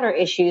 bladder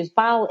issues,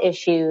 bowel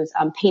issues,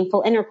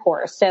 painful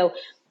intercourse. So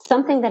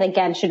something that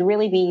again should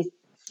really be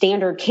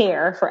standard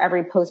care for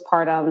every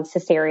postpartum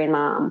cesarean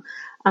mom.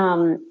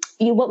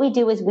 What we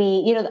do is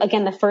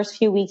again, the first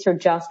few weeks are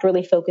just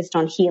really focused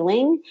on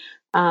healing.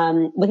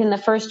 Within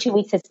the first 2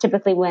 weeks, it's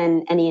typically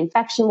when any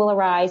infection will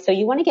arise. So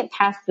you want to get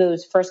past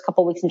those first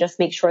couple weeks and just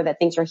make sure that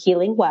things are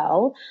healing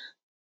well.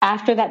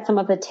 After that, some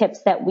of the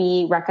tips that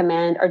we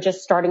recommend are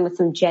just starting with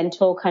some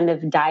gentle kind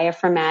of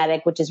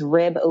diaphragmatic, which is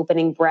rib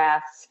opening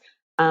breaths,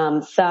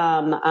 breathing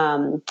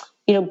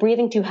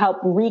to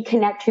help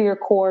reconnect to your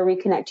core,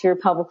 reconnect to your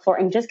pelvic floor,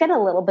 and just get a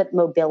little bit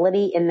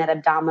mobility in that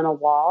abdominal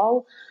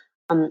wall.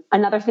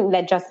 Another thing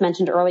that Jess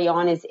mentioned early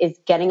on is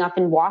getting up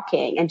and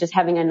walking and just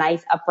having a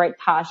nice upright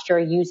posture,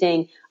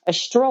 using a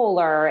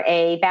stroller,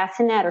 a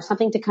bassinet, or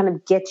something to kind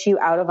of get you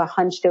out of a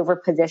hunched over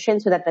position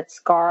so that that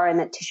scar and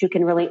that tissue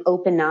can really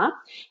open up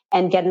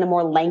and get in a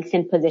more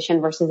lengthened position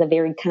versus a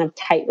very kind of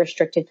tight,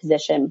 restricted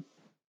position.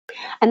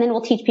 And then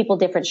we'll teach people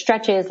different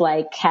stretches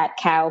like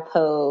cat-cow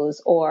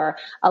pose or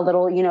a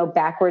little,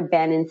 backward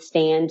bend in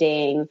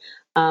standing,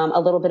 a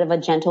little bit of a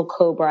gentle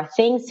cobra,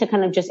 things to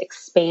kind of just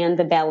expand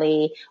the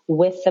belly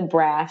with the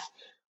breath.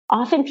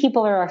 Often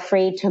people are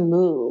afraid to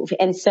move,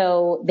 and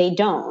so they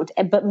don't.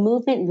 But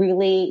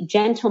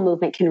gentle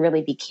movement can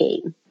really be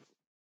key.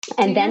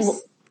 And then,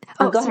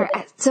 go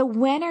ahead. So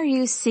when are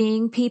you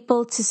seeing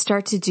people to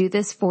start to do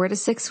this, 4 to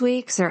 6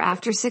 weeks or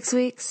after 6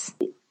 weeks?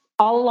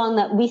 All along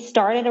that, we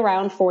started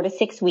around 4 to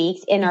 6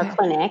 weeks in our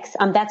clinics.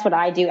 That's what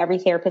I do. Every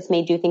therapist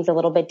may do things a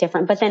little bit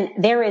different, but then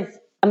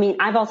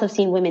I've also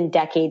seen women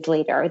decades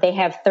later. They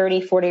have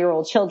 30,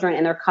 40-year-old children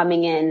and they're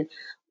coming in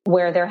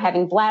where they're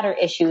having bladder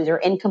issues or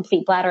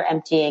incomplete bladder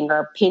emptying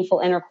or painful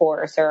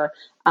intercourse or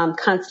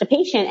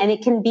constipation. And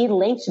it can be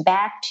linked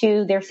back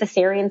to their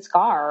cesarean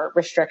scar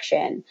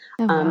restriction.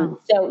 Oh, wow.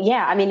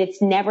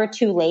 It's never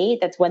too late.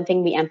 That's one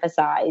thing we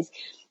emphasize.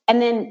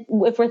 And then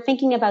if we're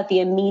thinking about the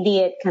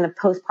immediate kind of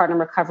postpartum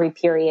recovery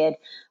period,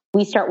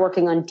 we start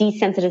working on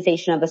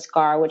desensitization of the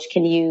scar, which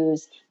can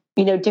use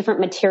different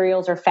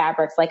materials or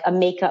fabrics like a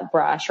makeup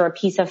brush or a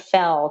piece of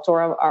felt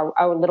or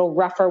a little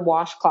rougher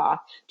washcloth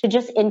to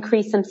just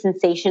increase some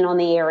sensation on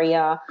the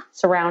area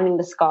surrounding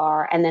the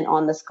scar and then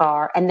on the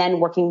scar, and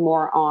then working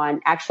more on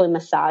actually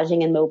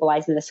massaging and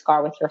mobilizing the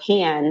scar with your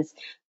hands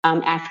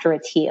after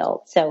it's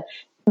healed. So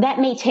that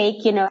may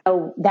take,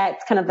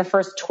 that's kind of the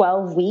first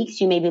 12 weeks.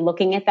 You may be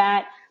looking at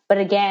that. But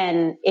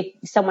again, if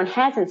someone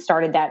hasn't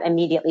started that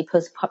immediately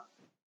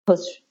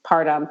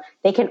postpartum,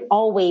 they can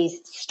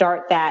always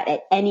start that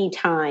at any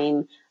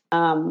time,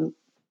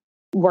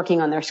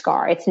 working on their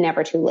scar. It's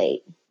never too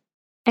late.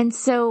 And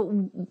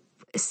so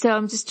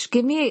just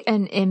give me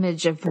an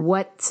image of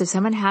so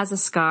someone has a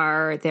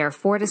scar, they're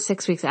 4 to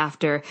 6 weeks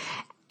after,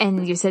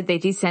 and you said they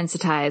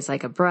desensitize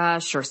like a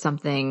brush or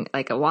something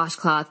like a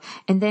washcloth.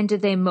 And then do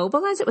they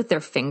mobilize it with their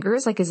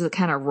fingers? Like, is it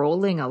kind of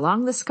rolling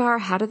along the scar?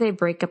 How do they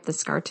break up the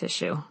scar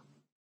tissue?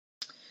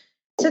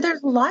 So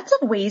there's lots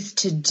of ways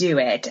to do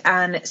it.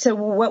 So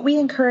what we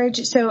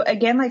encourage, so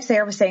again, like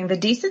Sarah was saying, the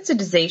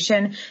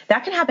desensitization,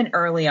 that can happen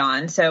early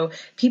on. So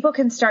people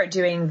can start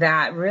doing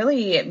that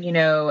really,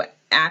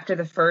 after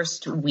the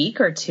first week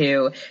or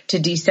two to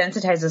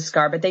desensitize the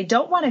scar, but they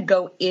don't want to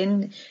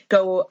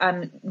go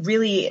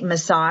really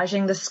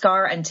massaging the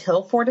scar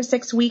until 4 to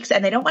 6 weeks.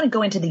 And they don't want to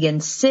go into the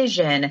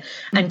incision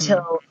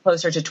until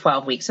closer to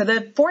 12 weeks. So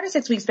the 4 to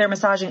 6 weeks, they're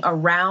massaging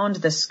around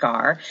the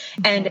scar,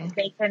 and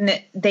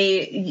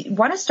they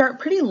want to start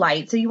pretty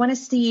light. So you want to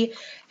see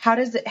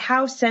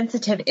how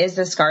sensitive is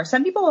the scar?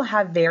 Some people will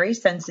have very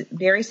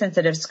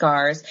sensitive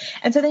scars.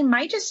 And so they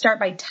might just start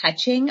by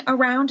touching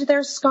around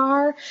their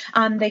scar.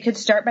 They could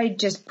start by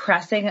just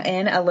pressing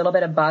in a little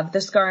bit above the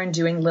scar and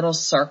doing little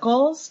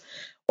circles,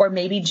 or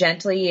maybe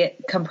gently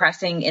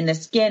compressing in the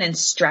skin and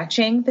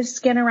stretching the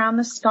skin around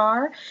the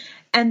scar.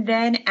 And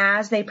then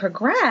as they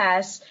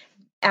progress,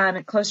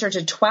 closer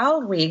to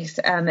 12 weeks,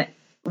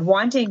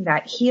 wanting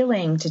that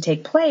healing to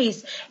take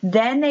place,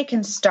 then they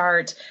can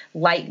start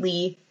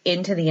lightly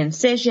into the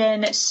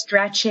incision,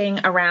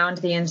 stretching around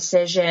the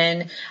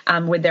incision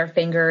with their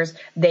fingers.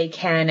 They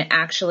can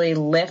actually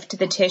lift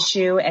the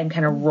tissue and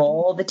kind of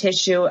roll the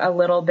tissue a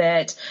little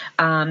bit.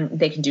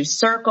 They can do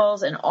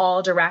circles in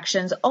all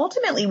directions.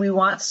 Ultimately, we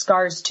want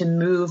scars to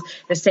move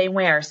the same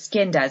way our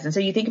skin does. And so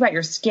you think about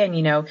your skin,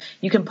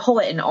 you can pull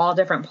it in all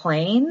different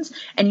planes,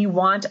 and you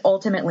want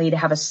ultimately to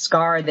have a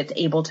scar that's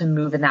able to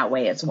move in that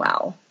way as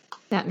well.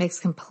 That makes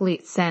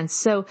complete sense.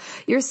 So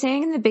you're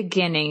saying in the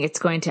beginning, it's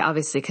going to,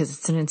 obviously, because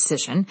it's an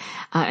incision,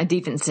 a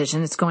deep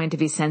incision, it's going to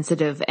be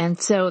sensitive. And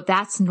so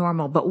that's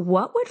normal. But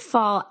what would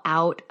fall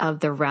out of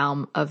the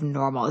realm of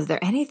normal? Is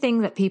there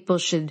anything that people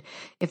should,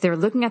 if they're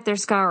looking at their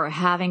scar or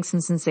having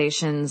some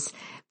sensations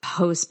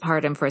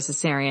postpartum for a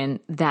cesarean,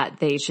 that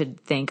they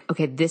should think,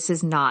 okay, this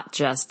is not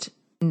just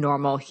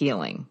normal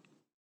healing?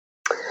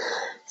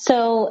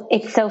 So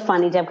it's so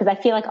funny, Deb, because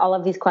I feel like all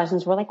of these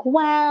questions were like,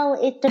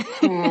 well, it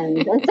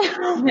depends. And so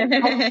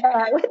I'll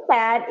start with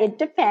that. It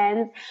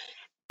depends.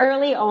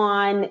 Early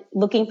on,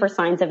 looking for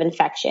signs of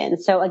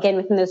infection. So again,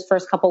 within those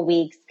first couple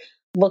weeks,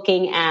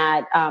 looking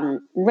at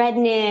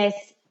redness,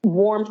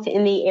 warmth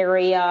in the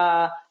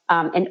area,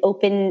 an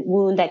open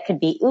wound that could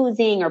be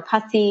oozing or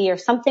pussy or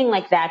something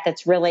like that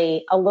that's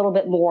really a little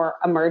bit more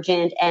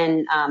emergent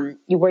and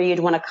where you'd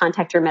want to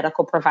contact your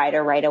medical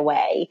provider right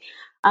away.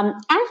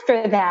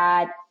 After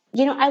that,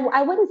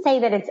 I wouldn't say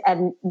that it's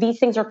these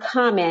things are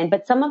common,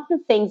 but some of the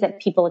things that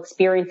people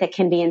experience that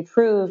can be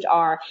improved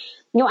are,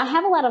 I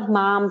have a lot of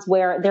moms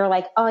where they're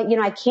like, oh,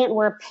 I can't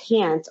wear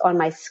pants on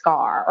my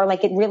scar, or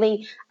like I'm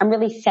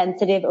really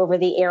sensitive over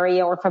the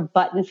area, or if a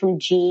button from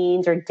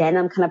jeans or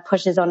denim kind of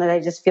pushes on it,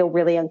 I just feel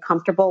really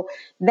uncomfortable.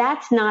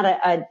 That's not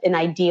an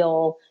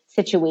ideal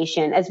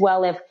situation. As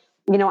well, if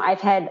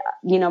I've had,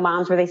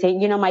 moms where they say,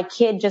 my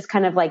kid just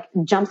kind of like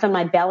jumps on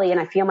my belly and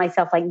I feel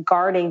myself like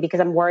guarding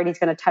because I'm worried he's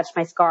going to touch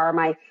my scar.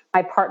 My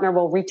partner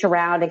will reach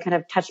around and kind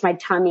of touch my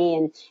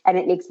tummy and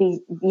it makes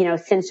me,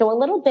 singe. So a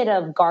little bit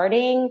of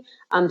guarding,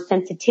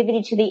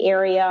 sensitivity to the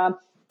area,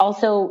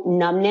 also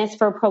numbness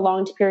for a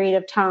prolonged period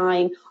of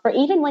time. Or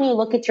even when you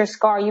look at your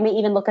scar, you may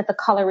even look at the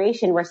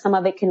coloration where some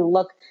of it can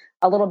look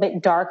a little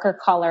bit darker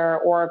color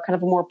or kind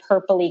of a more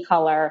purpley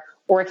color,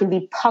 or it can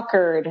be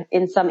puckered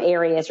in some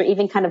areas, or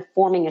even kind of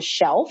forming a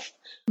shelf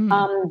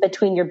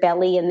between your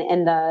belly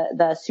and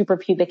the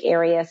suprapubic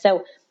area.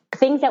 So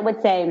things that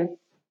would say,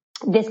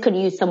 this could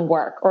use some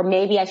work, or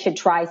maybe I should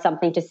try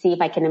something to see if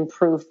I can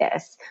improve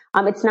this.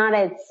 It's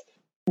not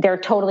they're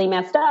totally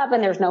messed up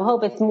and there's no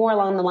hope. It's more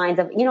along the lines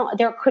of,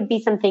 there could be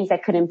some things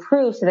that could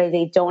improve so that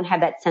they don't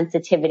have that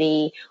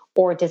sensitivity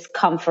or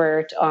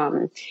discomfort.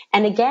 And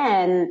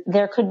again,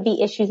 there could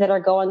be issues that are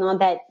going on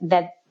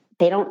that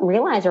they don't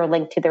realize are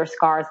linked to their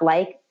scars,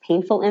 like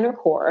painful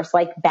intercourse,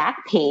 like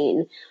back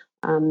pain,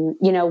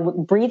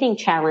 breathing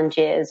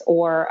challenges,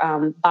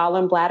 or bowel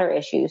and bladder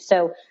issues.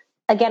 So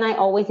again,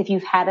 if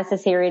you've had a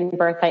cesarean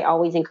birth, I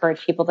always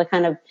encourage people to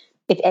kind of,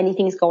 if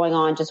anything's going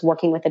on, just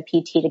working with a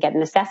PT to get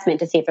an assessment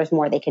to see if there's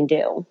more they can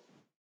do.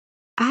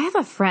 I have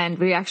a friend,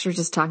 we actually were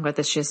just talking about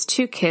this. She has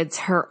 2 kids.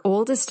 Her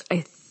oldest,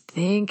 I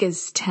think,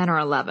 is 10 or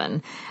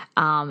 11.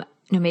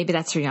 Maybe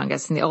that's her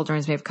youngest, and the older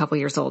is maybe a couple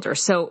years older.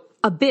 So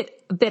a bit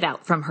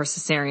out from her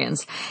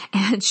cesareans.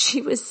 And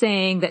she was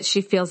saying that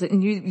she feels it,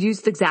 and you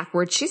used the exact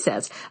word she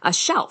says, a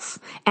shelf.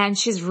 And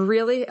she's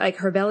really, like,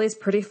 her belly is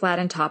pretty flat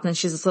on top, and then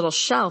she's this little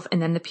shelf,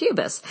 and then the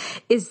pubis.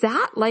 Is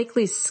that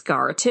likely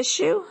scar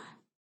tissue?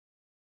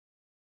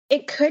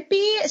 It could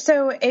be.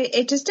 So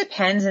it just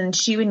depends, and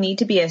she would need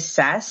to be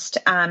assessed.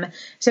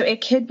 So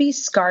it could be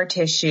scar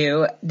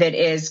tissue that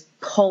is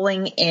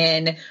pulling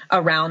in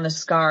around the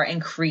scar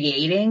and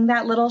creating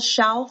that little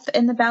shelf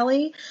in the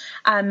belly.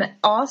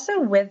 Also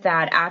with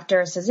that,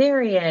 after a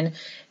cesarean,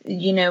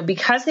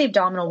 because the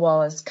abdominal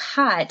wall is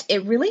cut,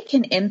 it really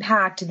can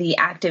impact the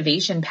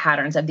activation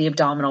patterns of the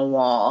abdominal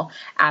wall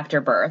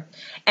after birth.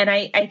 And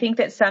I think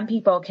that some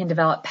people can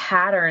develop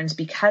patterns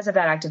because of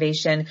that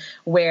activation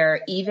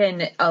where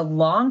even a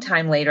long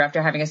time later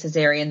after having a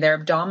cesarean, their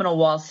abdominal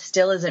wall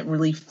still isn't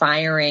really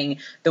firing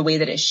the way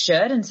that it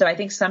should. And so I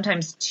think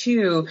sometimes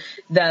too,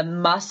 the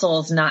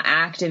muscles not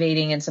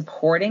activating and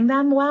supporting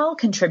them well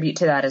contribute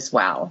to that as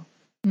well.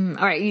 All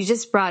right. You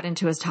just brought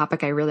into a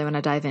topic I really want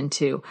to dive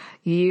into.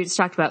 You just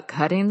talked about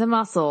cutting the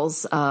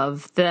muscles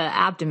of the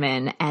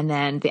abdomen and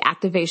then the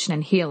activation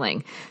and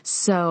healing.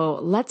 So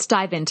let's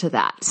dive into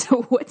that.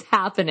 So what's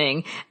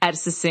happening at a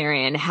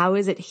cesarean? How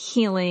is it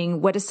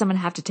healing? What does someone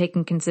have to take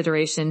in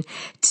consideration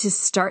to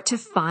start to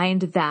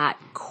find that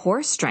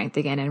core strength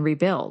again and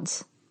rebuild?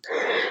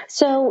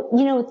 So,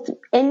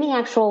 in the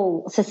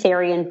actual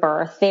cesarean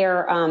birth,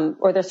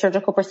 or the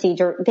surgical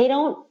procedure, they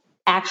don't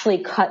actually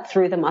cut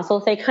through the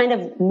muscles. They kind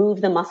of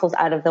move the muscles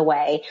out of the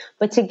way.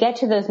 But to get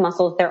to those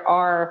muscles, there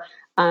are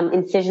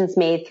incisions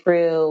made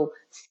through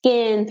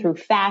skin, through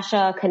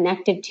fascia,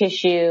 connective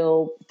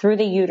tissue, through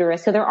the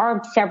uterus. So there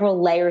are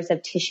several layers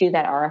of tissue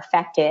that are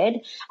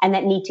affected and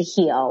that need to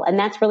heal. And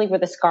that's really where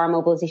the scar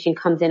mobilization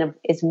comes in,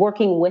 is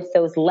working with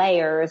those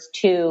layers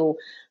to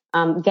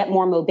get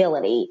more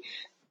mobility.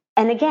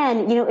 And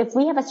again, if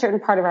we have a certain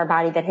part of our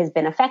body that has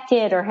been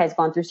affected or has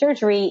gone through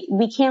surgery,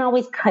 we can't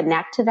always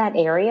connect to that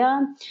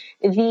area.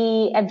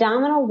 The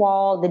abdominal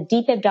wall, the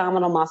deep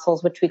abdominal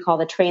muscles, which we call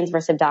the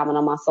transverse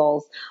abdominal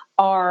muscles,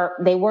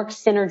 they work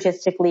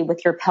synergistically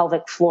with your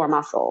pelvic floor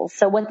muscles.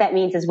 So what that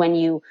means is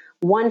when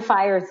one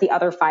fires, the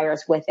other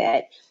fires with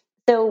it.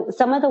 So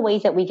some of the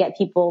ways that we get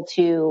people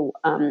to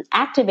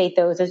activate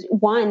those is,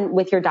 one,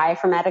 with your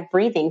diaphragmatic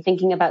breathing,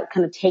 thinking about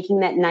kind of taking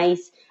that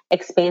nice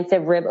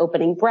expansive rib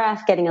opening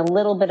breath, getting a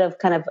little bit of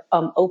kind of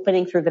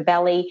opening through the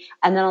belly.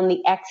 And then on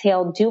the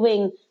exhale,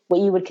 doing what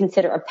you would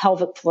consider a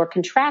pelvic floor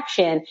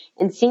contraction,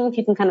 and seeing if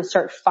you can kind of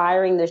start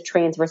firing those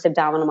transverse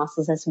abdominal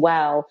muscles as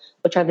well,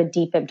 which are the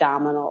deep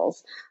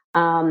abdominals.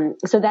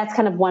 So that's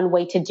kind of one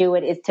way to do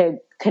it, is to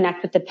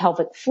connect with the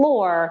pelvic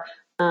floor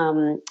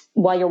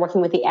while you're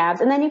working with the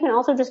abs. And then you can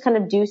also just kind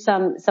of do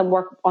some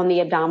work on the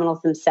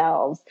abdominals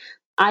themselves.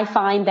 I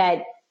find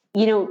that,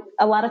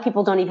 a lot of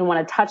people don't even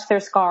want to touch their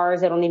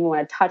scars. They don't even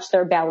want to touch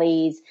their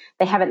bellies.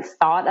 They haven't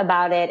thought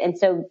about it. And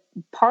so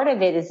part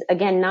of it is,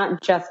 again,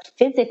 not just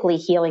physically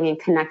healing and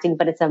connecting,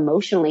 but it's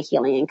emotionally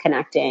healing and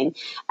connecting,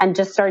 and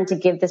just starting to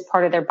give this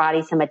part of their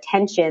body some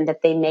attention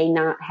that they may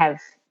not have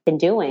been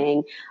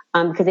doing,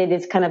 because it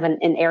is kind of an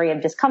area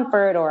of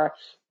discomfort or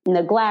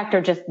neglect,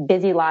 or just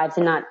busy lives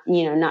and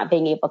not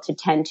being able to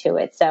tend to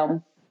it.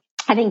 So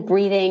I think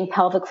breathing,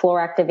 pelvic floor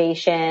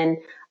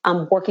activation,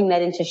 working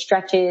that into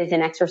stretches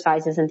and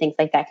exercises and things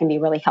like that can be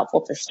really helpful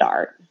to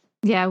start.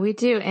 Yeah, we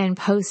do. In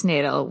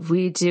postnatal,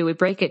 we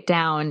break it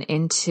down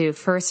into,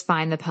 first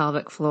find the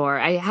pelvic floor.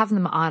 I have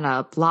them on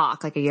a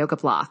block, like a yoga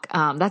block.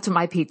 That's what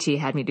my PT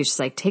had me do. Just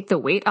like, take the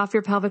weight off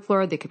your pelvic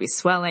floor. They could be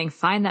swelling,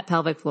 find that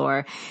pelvic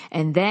floor,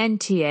 and then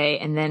TA,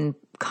 and then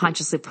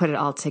consciously put it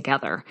all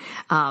together,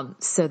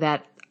 so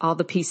that all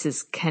the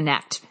pieces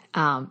connect.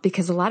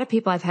 Because a lot of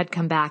people I've had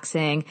come back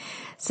saying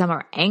some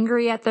are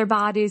angry at their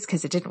bodies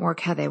because it didn't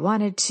work how they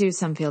wanted to.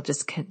 Some feel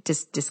just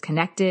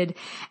disconnected.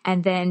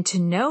 And then to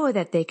know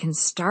that they can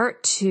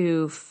start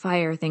to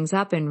fire things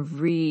up and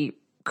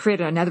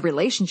create another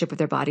relationship with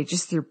their body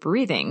just through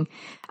breathing.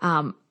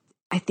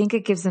 I think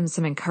it gives them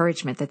some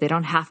encouragement that they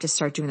don't have to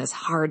start doing this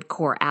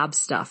hardcore ab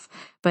stuff,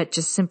 but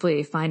just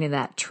simply finding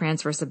that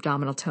transverse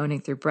abdominal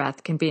toning through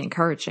breath can be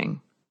encouraging.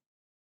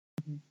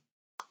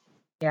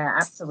 Yeah,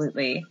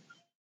 absolutely.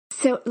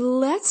 So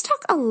let's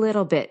talk a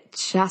little bit,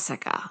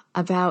 Jessica,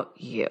 about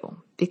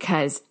you,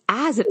 because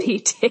as a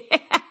PT,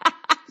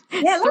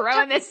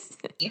 throwing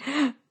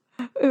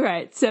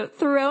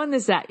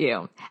this at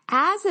you,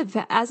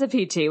 as a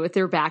PT with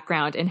your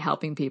background in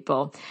helping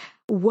people,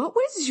 what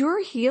was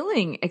your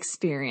healing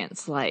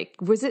experience like?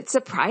 Was it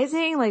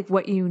surprising, like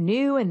what you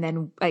knew, and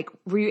then like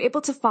were you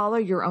able to follow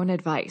your own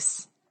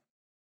advice?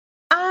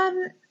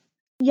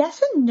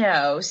 Yes and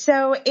no.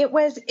 So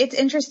it's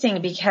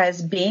interesting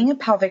because being a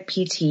pelvic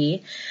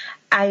PT,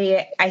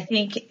 I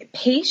think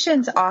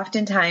patients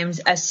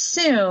oftentimes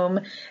assume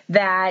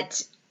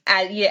that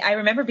I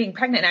remember being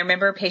pregnant, and I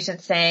remember a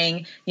patient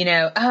saying,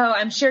 oh,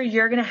 I'm sure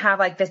you're going to have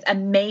like this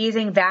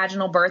amazing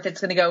vaginal birth. It's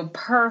going to go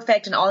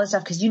perfect and all this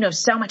stuff because you know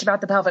so much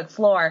about the pelvic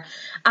floor.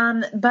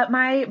 But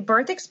my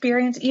birth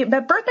experience,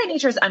 but birth by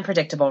nature is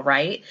unpredictable,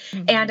 right?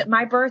 Mm-hmm. And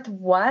my birth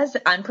was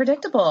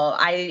unpredictable.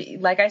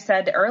 Like I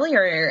said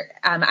earlier,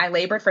 I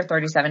labored for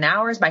 37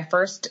 hours, my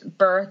first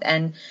birth,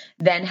 and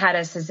then had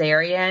a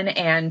cesarean.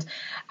 And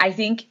I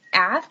think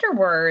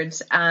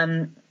afterwards,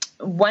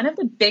 one of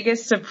the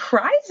biggest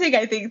surprising,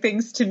 I think,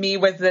 things to me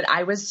was that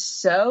I was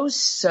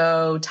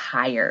so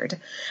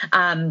tired.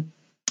 I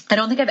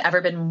don't think I've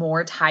ever been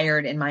more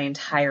tired in my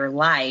entire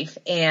life.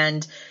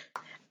 And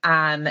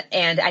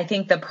I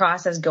think the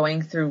process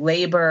going through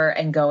labor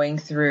and going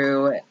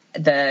through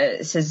the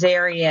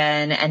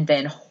cesarean and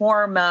then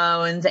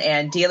hormones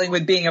and dealing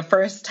with being a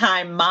first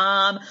time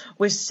mom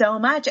was so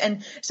much.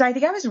 And so I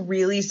think I was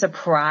really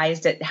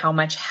surprised at how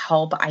much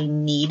help I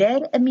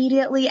needed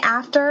immediately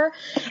after.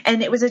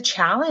 And it was a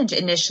challenge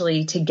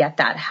initially to get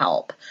that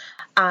help.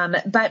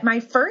 But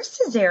my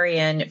first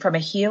cesarean from a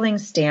healing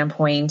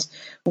standpoint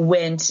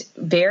went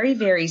very,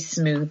 very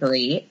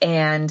smoothly.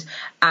 And,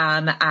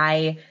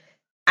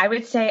 I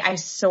would say I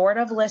sort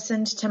of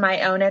listened to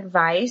my own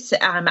advice.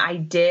 I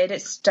did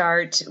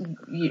start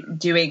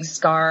doing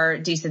scar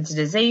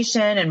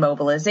desensitization and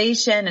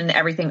mobilization and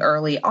everything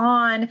early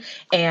on,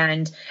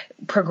 and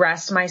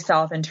progressed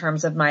myself in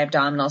terms of my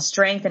abdominal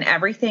strength, and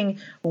everything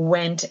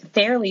went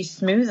fairly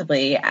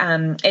smoothly.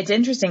 It's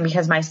interesting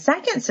because my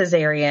second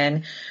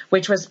cesarean,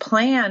 which was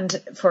planned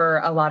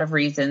for a lot of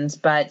reasons,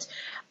 but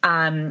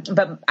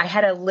I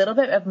had a little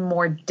bit of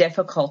more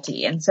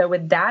difficulty. And so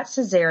with that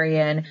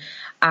cesarean,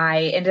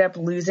 I ended up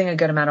losing a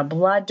good amount of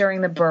blood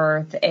during the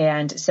birth,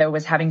 and so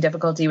was having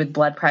difficulty with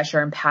blood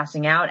pressure and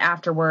passing out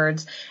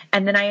afterwards.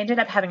 And then I ended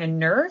up having a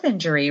nerve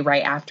injury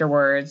right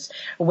afterwards,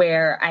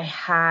 where I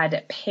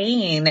had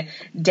pain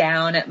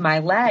down my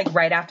leg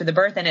right after the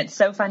birth. And it's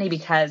so funny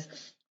because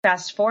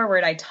fast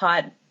forward, I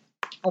taught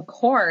a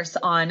course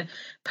on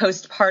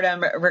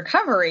postpartum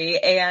recovery,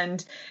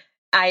 and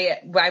I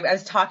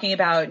was talking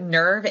about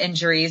nerve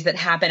injuries that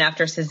happen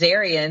after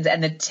cesareans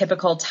and the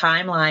typical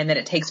timeline that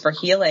it takes for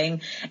healing.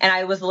 And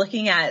I was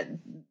looking at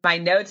my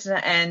notes,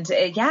 and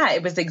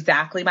it was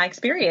exactly my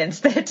experience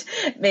that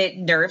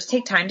nerves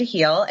take time to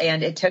heal,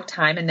 and it took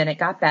time, and then it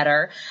got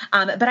better.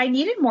 But I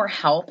needed more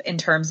help in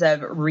terms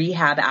of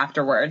rehab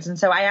afterwards. And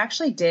so I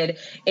actually did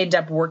end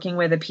up working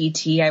with a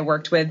PT. I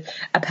worked with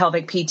a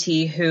pelvic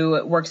PT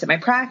who works at my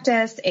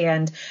practice,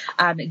 and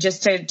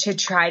just to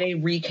try to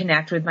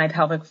reconnect with my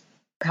pelvic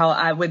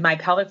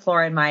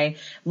floor and my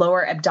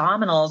lower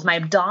abdominals. My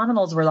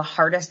abdominals were the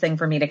hardest thing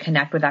for me to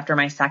connect with after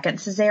my second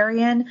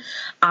cesarean.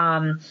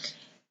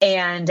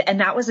 And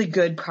that was a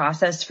good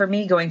process for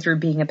me, going through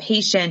being a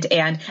patient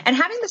and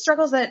having the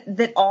struggles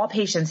that all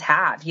patients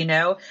have. You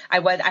know, I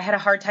had a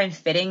hard time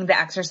fitting the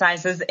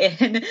exercises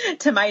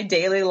into my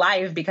daily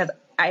life because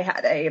I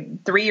had a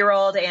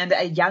 3-year-old and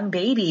a young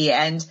baby.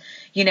 And,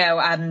 you know,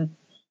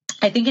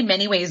 I think in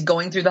many ways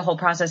going through the whole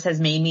process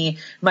has made me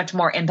much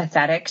more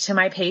empathetic to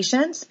my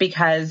patients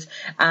because,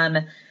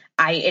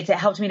 it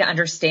helped me to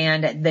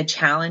understand the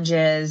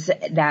challenges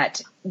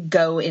that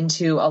go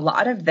into a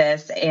lot of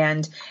this,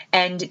 and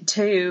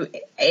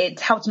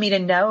it's helped me to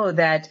know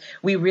that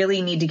we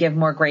really need to give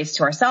more grace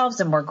to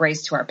ourselves and more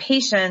grace to our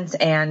patients,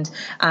 and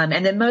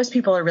that most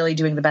people are really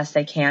doing the best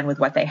they can with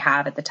what they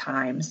have at the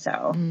time.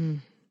 So.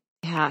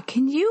 Yeah.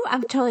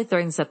 I'm totally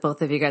throwing this at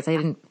both of you guys. I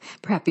didn't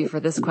prep you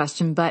for this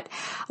question, but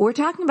we're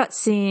talking about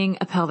seeing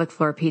a pelvic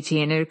floor PT.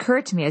 And it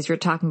occurred to me as you're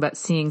talking about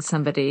seeing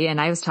somebody,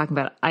 and I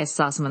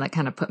saw someone that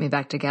kind of put me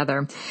back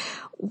together.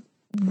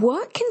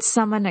 What can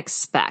someone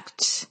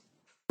expect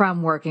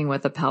from working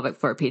with a pelvic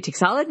floor PT?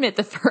 Because I'll admit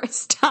the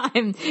first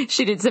time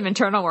she did some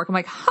internal work, I'm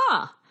like,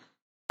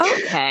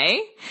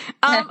 okay.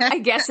 I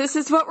guess this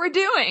is what we're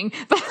doing.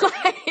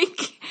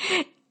 But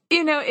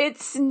you know,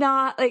 it's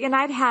not like, and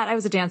I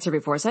was a dancer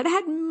before, so I'd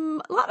had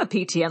a lot of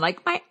PT on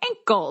like my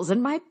ankles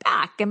and my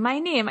back and my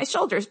knee and my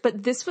shoulders,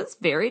 but this was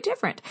very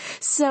different.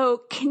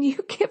 So can you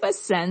give a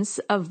sense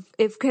of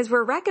because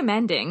we're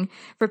recommending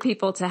for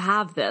people to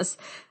have this,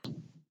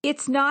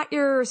 it's not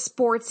your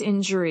sports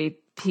injury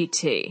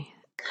PT.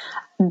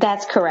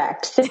 That's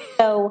correct.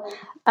 So,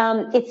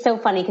 it's so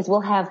funny because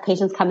we'll have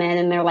patients come in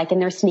and they're like in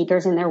their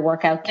sneakers and their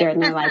workout gear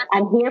and they're like,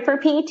 I'm here for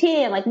PT.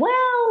 I'm like,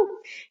 well,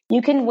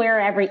 you can wear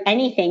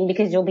anything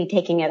because you'll be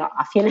taking it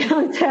off, you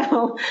know?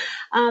 So,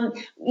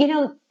 you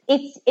know,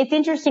 it's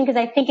interesting because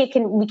I think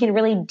we can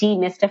really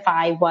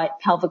demystify what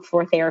pelvic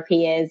floor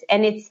therapy is.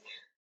 And it's,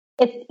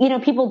 you know,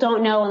 people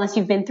don't know unless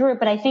you've been through it.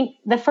 But I think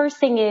the first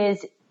thing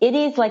is, it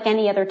is like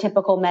any other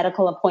typical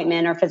medical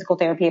appointment or physical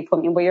therapy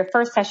appointment where your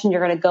first session, you're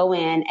going to go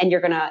in and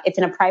it's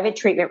in a private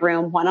treatment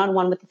room,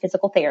 one-on-one with the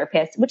physical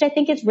therapist, which I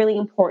think is really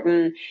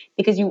important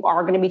because you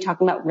are going to be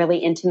talking about really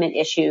intimate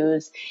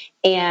issues.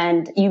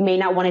 And you may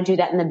not want to do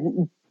that in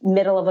the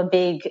middle of a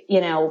big,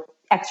 you know,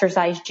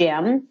 exercise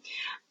gym,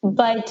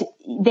 but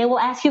they will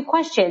ask you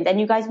questions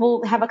and you guys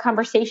will have a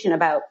conversation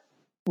about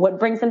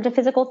what brings them to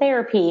physical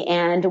therapy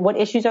and what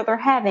issues are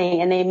they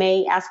having. And they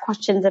may ask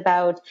questions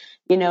about,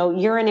 you know,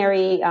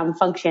 urinary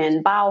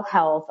function, bowel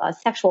health,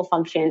 sexual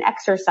function,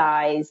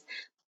 exercise,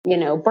 you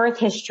know, birth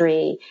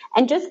history,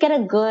 and just get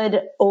a good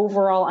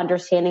overall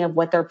understanding of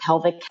what their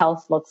pelvic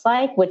health looks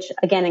like, which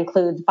again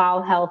includes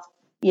bowel health,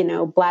 you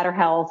know, bladder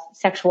health,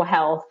 sexual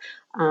health,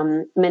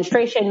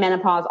 menstruation,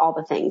 menopause, all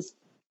the things.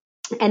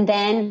 And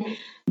then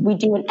we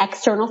do an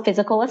external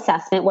physical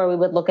assessment where we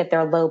would look at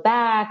their low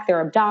back,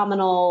 their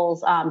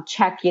abdominals,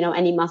 check, you know,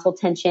 any muscle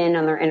tension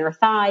on their inner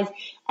thighs.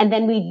 And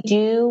then we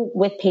do,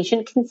 with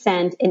patient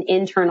consent, an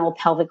internal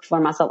pelvic floor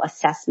muscle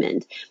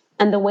assessment.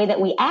 And the way that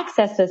we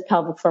access those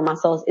pelvic floor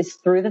muscles is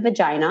through the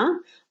vagina,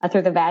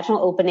 through the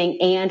vaginal opening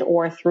and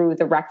or through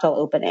the rectal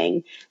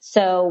opening.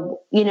 So,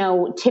 you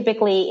know,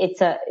 typically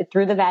it's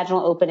through the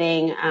vaginal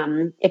opening,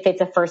 if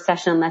it's a first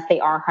session, unless they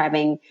are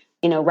having,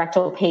 you know,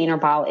 rectal pain or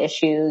bowel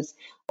issues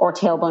or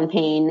tailbone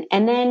pain.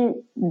 And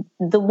then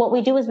what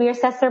we do is we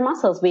assess their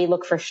muscles. We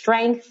look for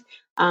strength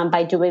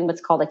by doing what's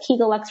called a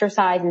Kegel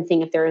exercise and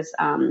seeing if there's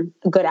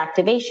good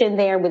activation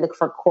there. We look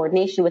for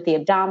coordination with the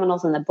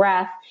abdominals and the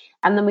breath.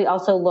 And then we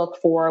also look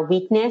for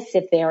weakness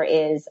if there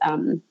is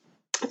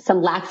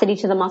some laxity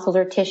to the muscles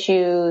or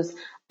tissues,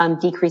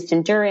 decreased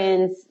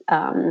endurance,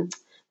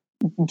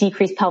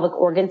 decreased pelvic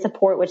organ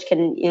support, which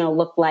can, you know,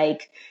 look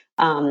like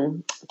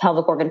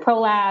pelvic organ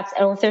prolapse,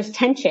 or if there's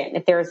tension,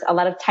 if there's a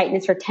lot of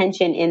tightness or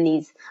tension in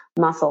these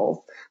muscles.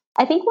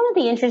 I think one of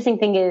the interesting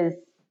things is,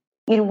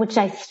 you know, which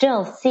I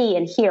still see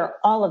and hear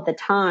all of the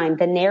time,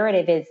 the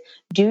narrative is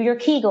do your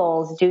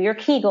Kegels,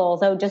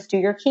 oh, just do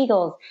your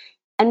Kegels.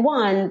 And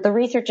one, the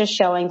research is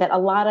showing that a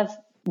lot of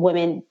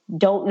women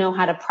don't know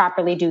how to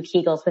properly do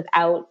Kegels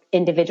without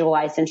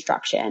individualized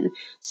instruction.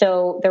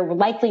 So they're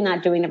likely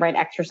not doing the right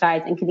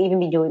exercise and could even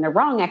be doing the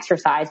wrong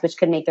exercise, which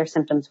could make their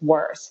symptoms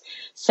worse.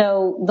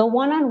 So the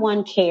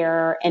one-on-one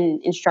care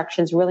and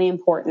instruction is really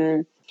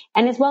important.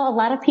 And as well, a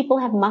lot of people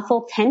have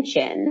muscle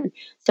tension.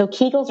 So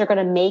Kegels are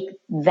going to make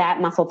that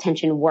muscle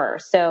tension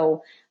worse.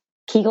 So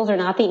Kegels are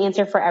not the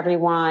answer for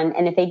everyone.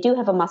 And if they do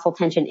have a muscle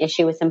tension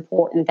issue, it's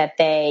important that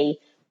they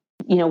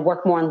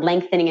work more on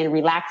lengthening and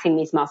relaxing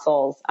these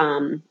muscles,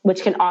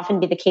 which can often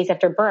be the case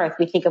after birth.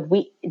 We think of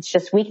it's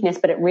just weakness,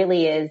 but it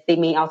really is. They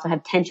may also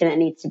have tension that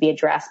needs to be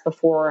addressed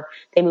before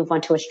they move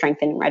on to a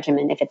strengthening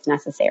regimen if it's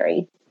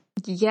necessary.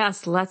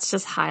 Yes, let's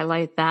just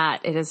highlight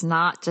that. It is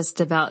not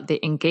just about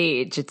the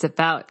engage. It's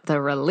about the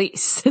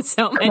release.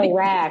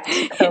 Correct.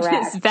 It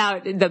is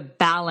about the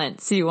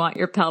balance. You want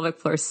your pelvic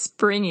floor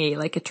springy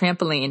like a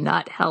trampoline,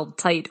 not held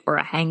tight or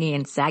a hanging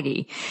and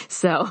saggy.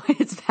 So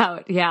it's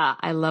about,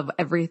 I love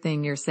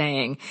everything you're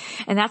saying.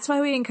 And that's why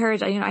we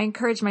encourage, I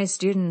encourage my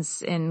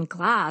students in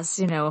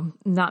class,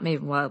 not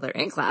maybe while they're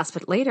in class,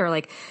 but later,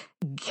 like,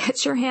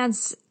 get your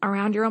hands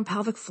around your own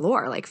pelvic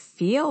floor, like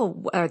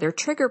feel their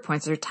trigger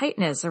points, their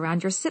tightness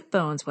around your sit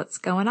bones, what's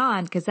going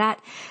on. Cause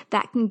that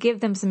can give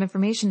them some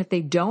information. If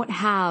they don't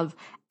have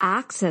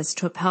access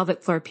to a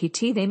pelvic floor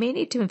PT, they may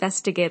need to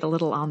investigate a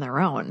little on their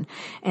own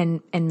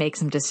and make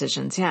some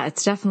decisions. Yeah,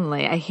 it's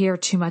definitely, I hear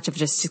too much of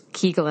just to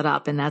kegel it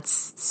up, and that's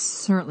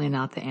certainly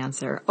not the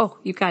answer. Oh,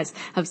 you guys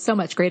have so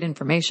much great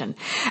information.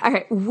 All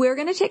right, we're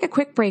going to take a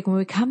quick break. When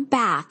we come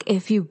back,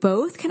 if you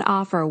both can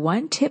offer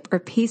one tip or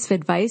piece of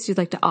advice you'd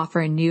like to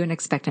offer new and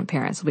expectant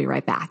parents, we'll be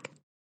right back.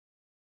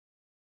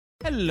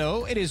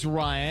 Hello, it is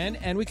Ryan,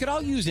 and we could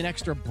all use an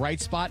extra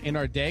bright spot in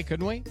our day,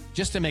 couldn't we?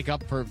 Just to make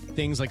up for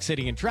things like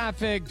sitting in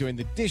traffic, doing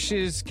the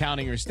dishes,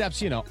 counting your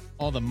steps,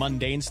 all the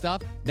mundane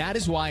stuff. That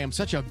is why I'm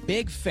such a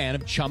big fan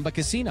of Chumba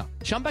Casino.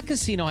 Chumba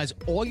Casino has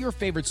all your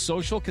favorite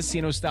social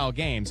casino-style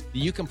games that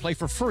you can play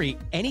for free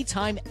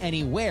anytime,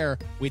 anywhere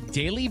with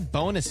daily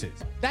bonuses.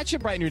 That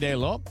should brighten your day a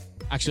little.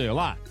 Actually, a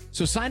lot.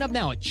 So sign up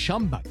now at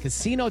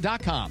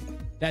ChumbaCasino.com.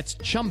 That's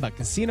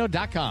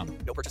ChumbaCasino.com.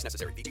 No purchase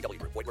necessary. VGW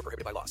Group. Void where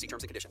prohibited by law. See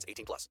terms and conditions.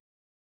 18+.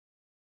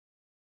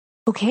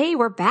 Okay,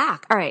 we're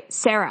back. All right,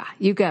 Sarah,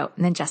 you go,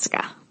 and then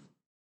Jessica.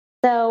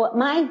 So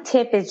my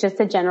tip is just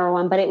a general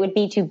one, but it would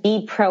be to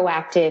be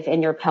proactive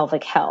in your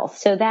pelvic health.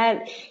 So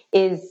that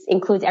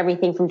includes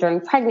everything from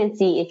during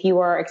pregnancy, if you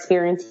are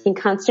experiencing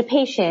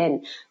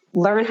constipation,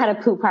 learn how to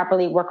poop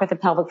properly, work with a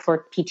pelvic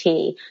floor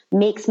PT,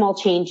 make small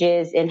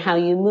changes in how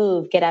you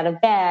move, get out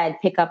of bed,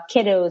 pick up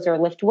kiddos or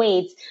lift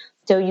weights,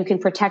 so you can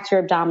protect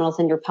your abdominals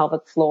and your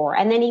pelvic floor.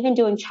 And then even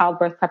doing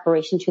childbirth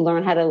preparation to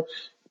learn how to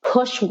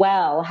push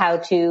well, how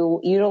to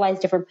utilize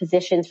different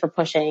positions for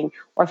pushing,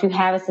 or if you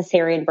have a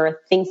cesarean birth,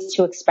 things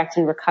to expect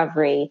in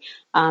recovery,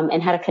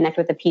 and how to connect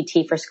with a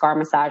PT for scar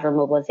massage or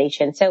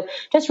mobilization. So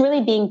just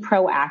really being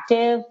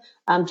proactive,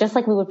 just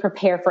like we would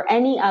prepare for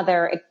any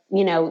other,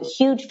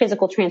 huge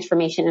physical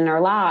transformation in our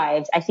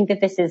lives. I think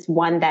that this is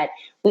one that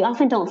we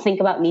often don't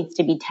think about needs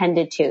to be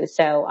tended to.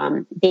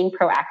 So being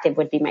proactive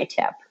would be my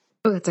tip.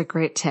 Oh, that's a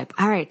great tip.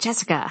 All right,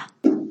 Jessica.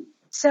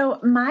 So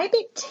my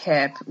big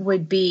tip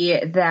would be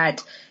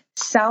that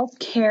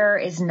self-care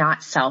is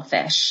not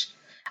selfish.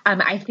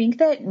 I think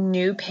that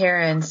new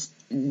parents,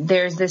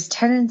 there's this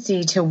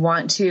tendency to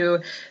want to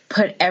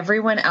put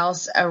everyone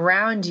else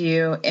around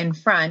you in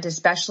front,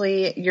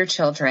 especially your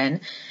children,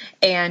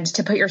 and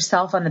to put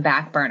yourself on the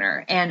back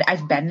burner. And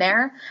I've been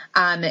there,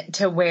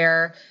 to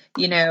where,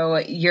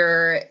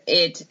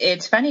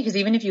 it's funny because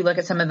even if you look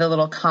at some of the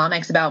little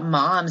comics about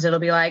moms, it'll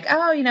be like,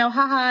 oh,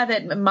 haha,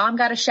 that mom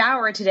got a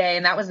shower today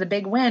and that was the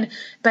big win.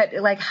 But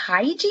like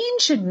hygiene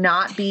should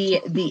not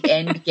be the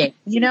end game.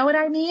 You know what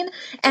I mean?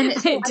 And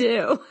so I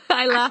do.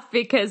 I laugh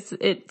because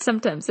it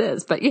sometimes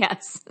is, but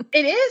yes.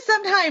 It is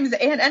sometimes.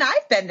 And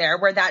I've been there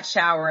where that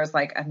shower is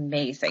like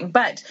amazing.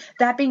 But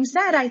that being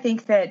said, I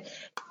think that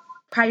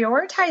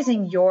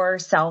prioritizing your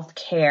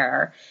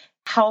self-care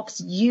helps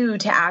you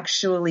to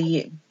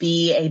actually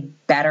be a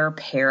better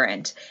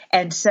parent.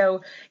 And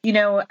so,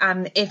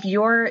 if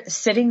you're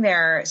sitting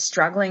there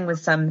struggling with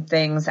some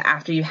things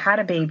after you had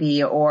a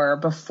baby or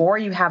before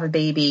you have a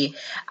baby,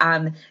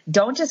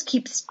 don't just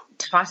keep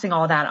tossing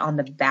all that on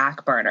the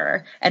back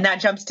burner. And that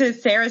jumps to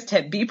Sarah's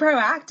tip. Be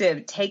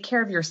proactive. Take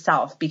care of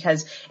yourself,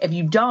 because if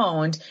you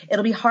don't,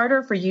 it'll be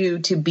harder for you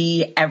to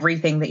be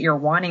everything that you're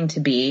wanting to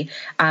be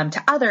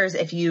to others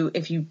if you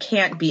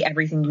can't be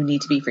everything you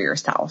need to be for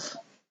yourself.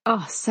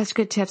 Oh, such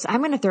good tips. I'm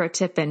going to throw a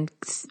tip in.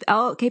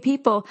 Oh, okay,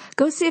 people,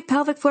 go see a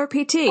pelvic floor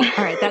PT.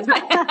 All right, that's my.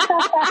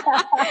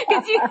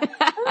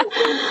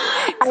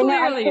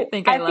 Clearly, you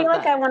think I love that. I feel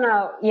like I want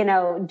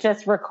to,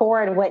 just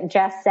record what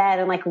Jess said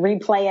and like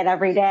replay it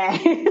every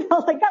day.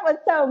 Like that was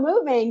so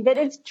moving, but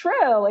it's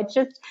true. It's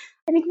just,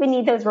 I think we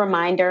need those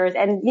reminders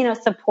and,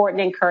 support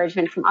and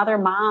encouragement from other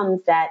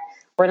moms that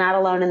we're not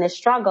alone in this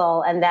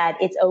struggle and that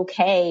it's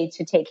okay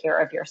to take care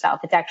of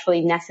yourself. It's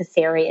actually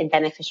necessary and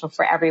beneficial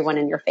for everyone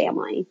in your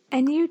family.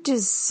 And you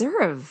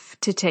deserve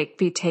to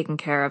be taken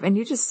care of. And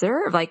you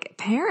deserve,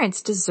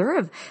 parents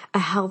deserve a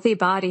healthy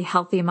body,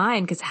 healthy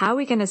mind. Because how are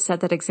we going to set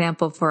that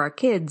example for our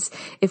kids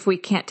if we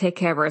can't take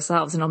care of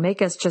ourselves? And it'll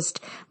make us just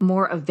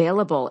more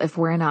available if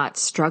we're not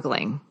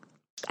struggling.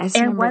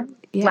 And one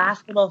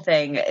last little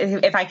thing,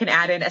 if I can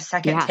add in a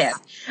second tip,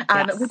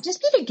 would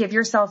just be to give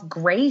yourself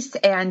grace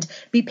and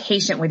be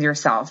patient with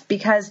yourself.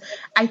 Because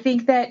I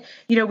think that,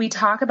 we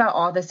talk about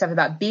all this stuff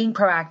about being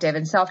proactive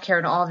and self-care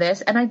and all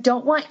this, and I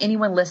don't want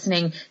anyone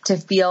listening to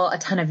feel a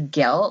ton of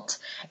guilt.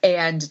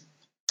 And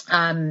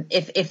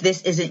if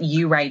this isn't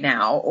you right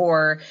now,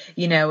 or,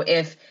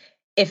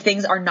 if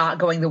things are not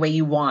going the way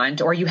you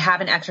want, or you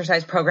have an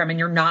exercise program and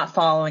you're not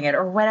following it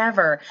or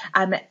whatever,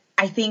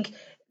 I think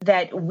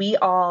that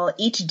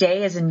each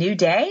day is a new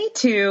day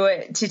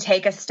to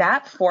take a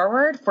step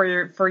forward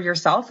for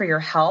yourself, for your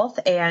health.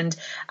 And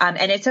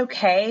it's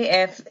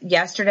okay if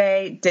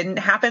yesterday didn't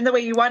happen the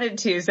way you wanted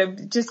to. So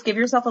just give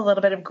yourself a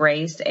little bit of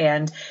grace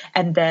and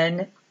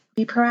then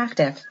be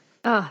proactive.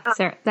 Oh,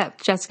 Sarah,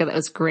 Jessica, that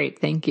was great.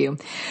 Thank you.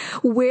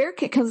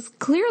 Because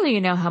clearly you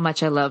know how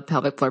much I love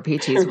pelvic floor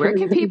PTs. Where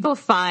can people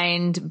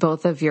find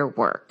both of your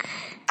work?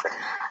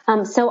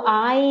 So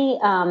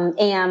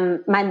I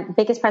my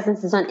biggest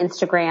presence is on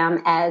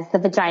Instagram as the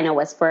Vagina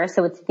Whisperer.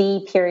 So it's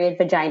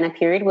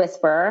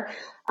the_vagina_whisperer,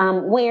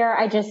 where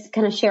I just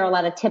kind of share a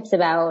lot of tips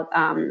about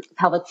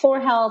pelvic floor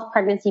health,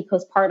 pregnancy,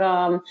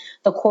 postpartum,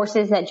 the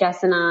courses that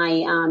Jess and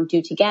I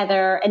do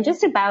together, and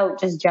just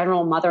about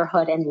general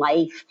motherhood and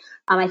life.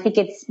 I think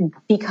it's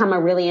become a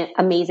really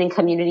amazing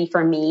community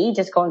for me,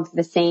 just going through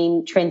the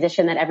same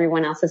transition that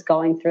everyone else is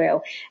going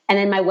through. And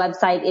then my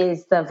website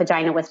is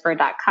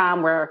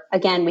thevaginawhisperer.com, where,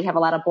 again, we have a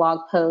lot of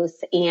blog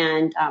posts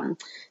and kind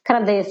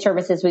of the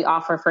services we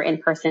offer for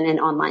in-person and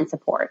online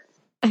support.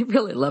 I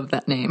really love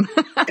that name.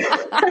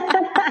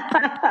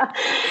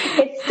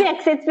 It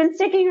sticks. It's been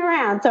sticking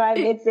around, so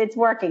it's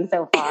working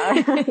so far.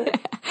 All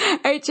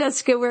right,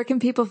 Jessica, where can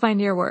people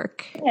find your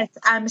work? Yes.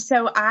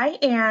 So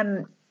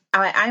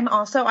I'm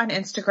also on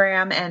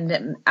Instagram,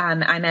 and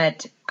I'm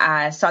at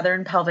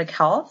Southern Pelvic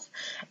Health.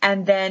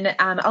 And then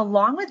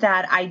along with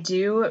that, I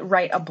do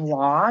write a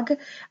blog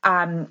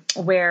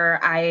where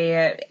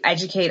I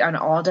educate on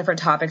all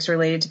different topics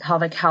related to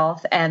pelvic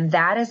health. And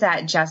that is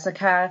at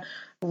Jessica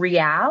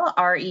Reale,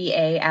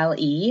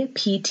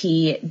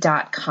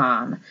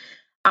 RealePT.com.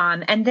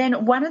 And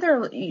then one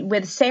other,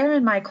 with Sara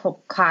and my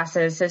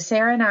classes, so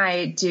Sara and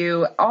I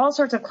do all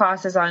sorts of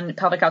classes on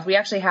pelvic health. We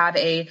actually have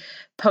a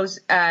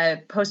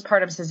postpartum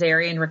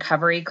cesarean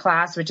recovery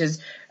class, which is,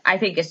 I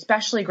think,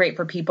 especially great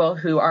for people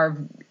who are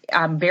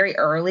very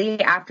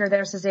early after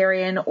their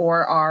cesarean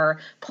or are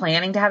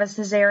planning to have a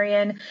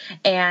cesarean.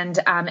 And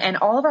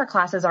all of our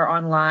classes are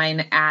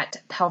online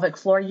at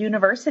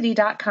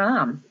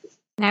pelvicflooruniversity.com.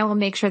 And I will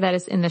make sure that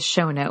is in the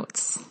show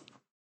notes.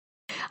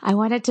 I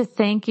wanted to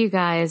thank you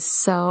guys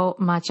so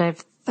much.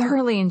 I've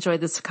thoroughly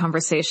enjoyed this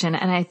conversation,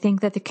 and I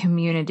think that the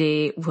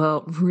community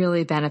will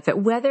really benefit,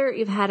 whether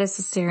you've had a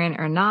cesarean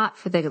or not.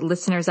 For the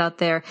listeners out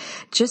there,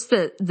 just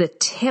the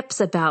tips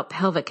about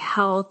pelvic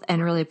health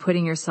and really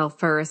putting yourself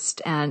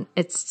first, and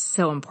it's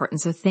so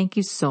important. So thank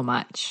you so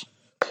much.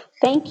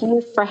 Thank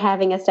you for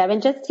having us, Deb,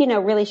 and just,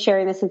 really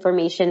sharing this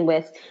information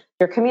with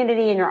your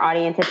community and your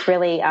audience. It's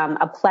really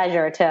a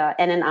pleasure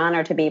and an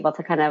honor to be able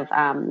to kind of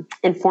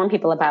inform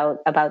people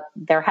about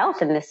their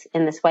health in this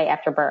way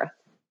after birth.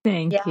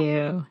 Thank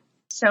you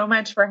so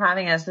much for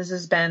having us. This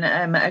has been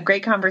a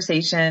great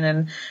conversation,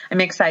 and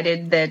I'm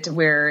excited that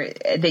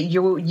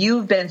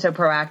you've been so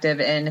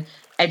proactive in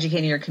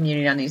educating your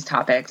community on these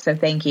topics. So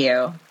thank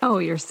you. Oh,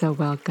 you're so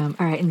welcome.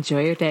 All right.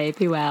 Enjoy your day.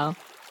 Be well.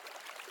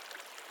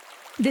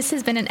 This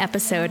has been an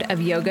episode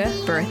of Yoga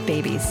Birth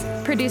Babies,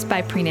 produced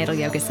by Prenatal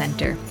Yoga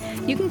Center.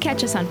 You can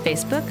catch us on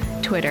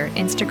Facebook, Twitter,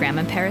 Instagram,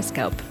 and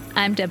Periscope.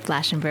 I'm Deb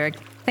Flaschenberg.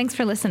 Thanks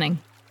for listening.